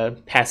and the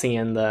passing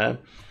in the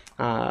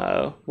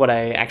what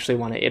I actually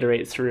want to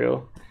iterate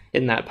through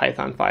in that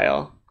Python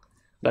file.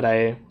 But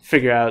I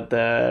figure out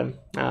the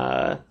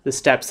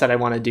steps that I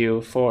want to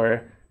do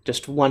for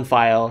just one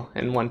file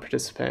and one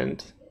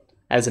participant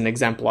as an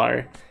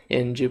exemplar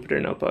in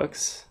Jupyter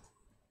Notebooks.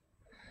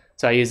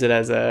 So I use it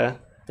as a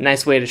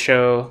nice way to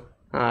show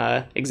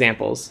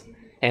examples.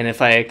 And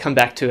if I come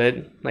back to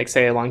it, like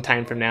say a long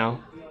time from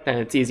now, then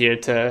it's easier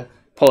to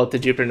pull up the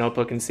Jupyter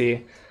Notebook and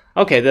see,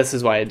 okay, this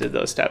is why I did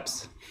those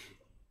steps.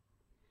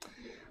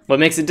 What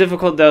makes it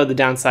difficult, though, the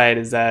downside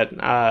is that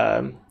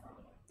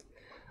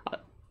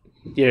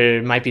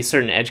there might be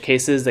certain edge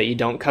cases that you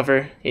don't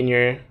cover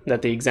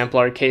that the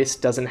exemplar case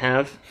doesn't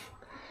have.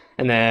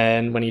 And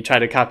then when you try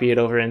to copy it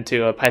over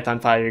into a Python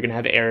file, you're going to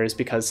have errors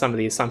because some of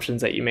the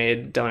assumptions that you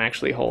made don't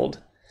actually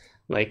hold.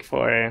 Like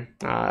for,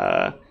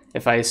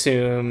 if I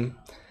assume,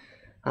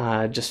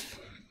 just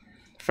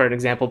for an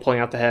example, pulling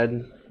out the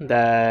head,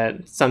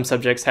 that some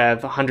subjects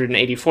have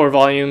 184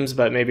 volumes,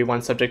 but maybe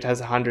one subject has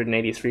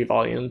 183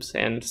 volumes.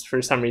 And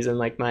for some reason,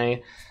 like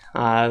my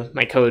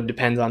code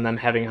depends on them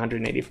having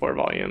 184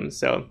 volumes.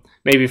 So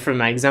maybe for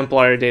my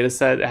exemplar data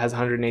set, it has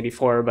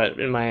 184, but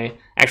in my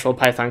actual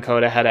Python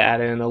code, I had to add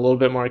in a little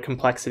bit more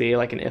complexity,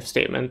 like an if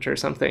statement or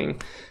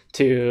something,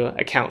 to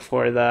account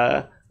for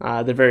the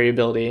the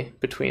variability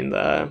between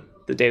the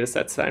data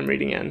sets that I'm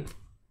reading in.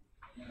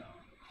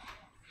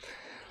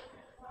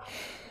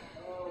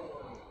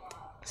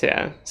 So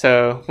yeah,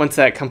 so once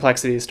that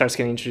complexity starts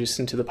getting introduced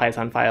into the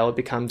Python file, it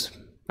becomes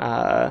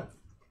the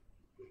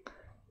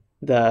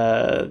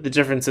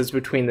differences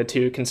between the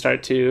two can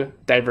start to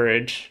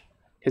diverge,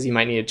 because you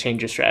might need to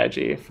change your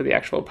strategy for the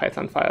actual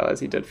Python file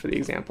as you did for the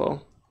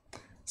example.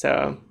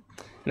 So,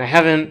 and I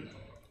haven't,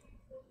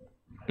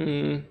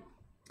 and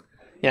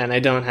I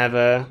don't have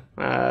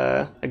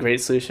a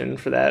great solution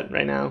for that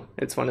right now.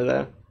 It's one of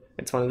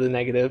the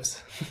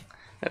negatives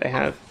that I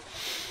have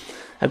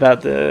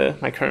about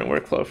my current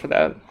workflow for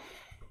that.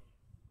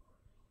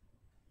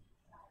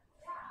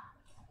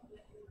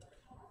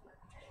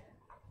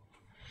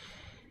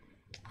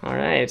 All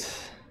right.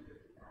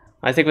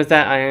 I think with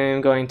that, I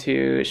am going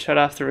to shut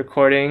off the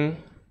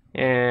recording,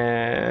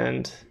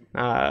 and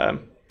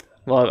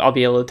well, I'll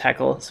be able to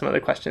tackle some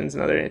other questions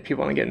and other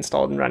people want to get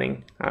installed and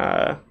running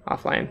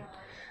offline.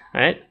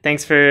 All right.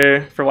 Thanks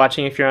for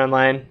watching if you're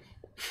online,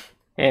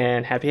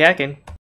 and happy hacking.